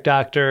Star Trek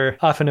doctor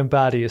often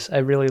embodies. I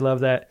really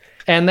love that.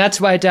 And that's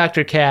why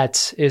Dr.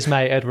 Katz is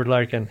my Edward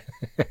Larkin.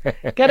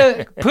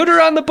 Gotta put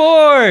her on the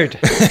board!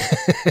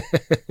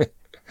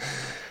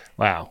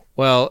 Wow.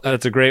 Well,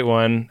 that's a great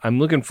one. I'm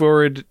looking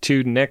forward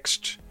to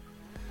next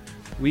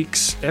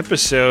week's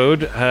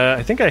episode.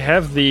 I think I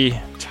have the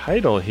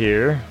title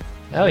here.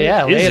 Oh,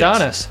 yeah. Lay it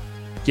on us.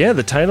 Yeah,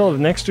 the title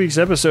of next week's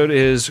episode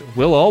is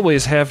We'll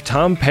Always Have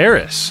Tom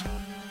Paris.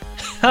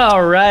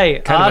 All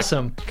right.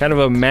 Awesome. Kind of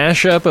a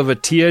mashup of a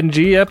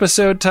TNG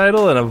episode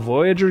title and a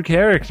Voyager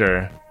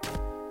character.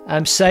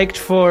 I'm psyched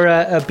for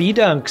a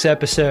B-Dunks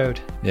episode.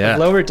 Yeah.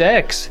 Lower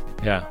Decks.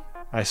 Yeah.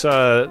 I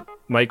saw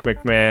Mike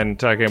McMahon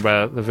talking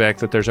about the fact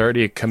that there's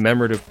already a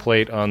commemorative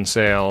plate on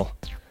sale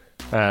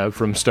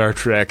from Star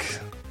Trek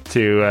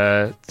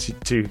to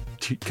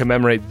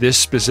commemorate this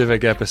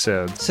specific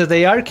episode. So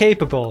they are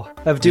capable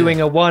of doing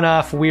a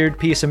one-off weird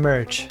piece of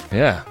merch.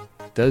 Yeah.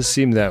 Does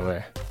seem that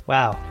way.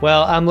 Wow.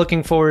 Well, I'm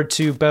looking forward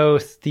to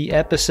both the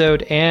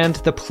episode and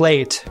the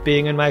plate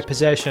being in my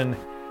possession,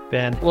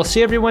 Ben. We'll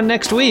see everyone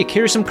next week.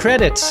 Here's some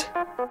credits.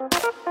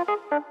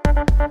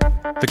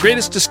 The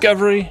Greatest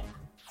Discovery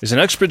is an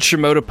Uxbridge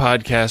Shimoda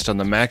podcast on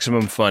the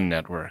Maximum Fun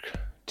Network.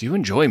 Do you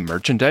enjoy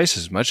merchandise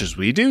as much as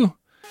we do?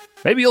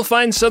 Maybe you'll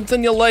find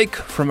something you'll like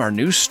from our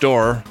new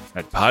store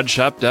at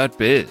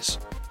podshop.biz.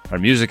 Our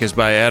music is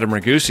by Adam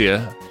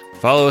Ragusia.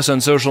 Follow us on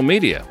social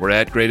media. We're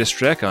at Greatest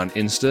Trek on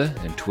Insta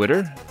and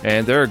Twitter,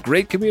 and there are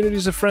great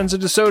communities of friends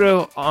of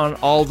DeSoto on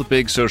all the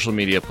big social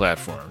media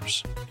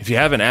platforms. If you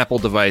have an Apple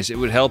device, it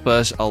would help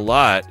us a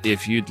lot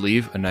if you'd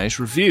leave a nice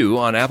review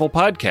on Apple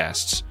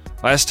Podcasts.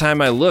 Last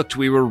time I looked,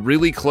 we were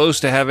really close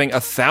to having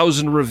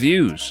 1,000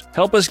 reviews.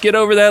 Help us get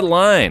over that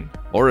line.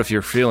 Or if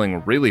you're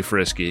feeling really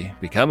frisky,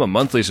 become a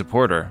monthly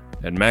supporter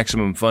at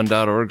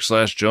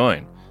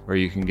MaximumFun.org/join, where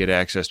you can get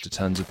access to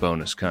tons of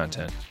bonus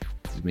content.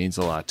 It means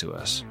a lot to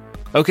us.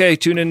 Okay,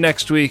 tune in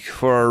next week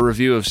for our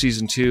review of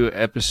Season 2,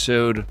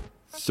 Episode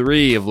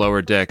 3 of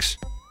Lower Decks.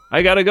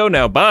 I gotta go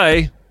now.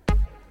 Bye!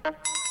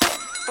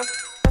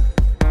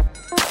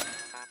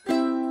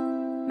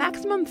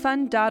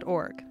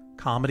 MaximumFun.org.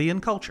 Comedy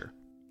and culture.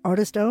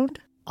 Artist owned.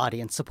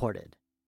 Audience supported.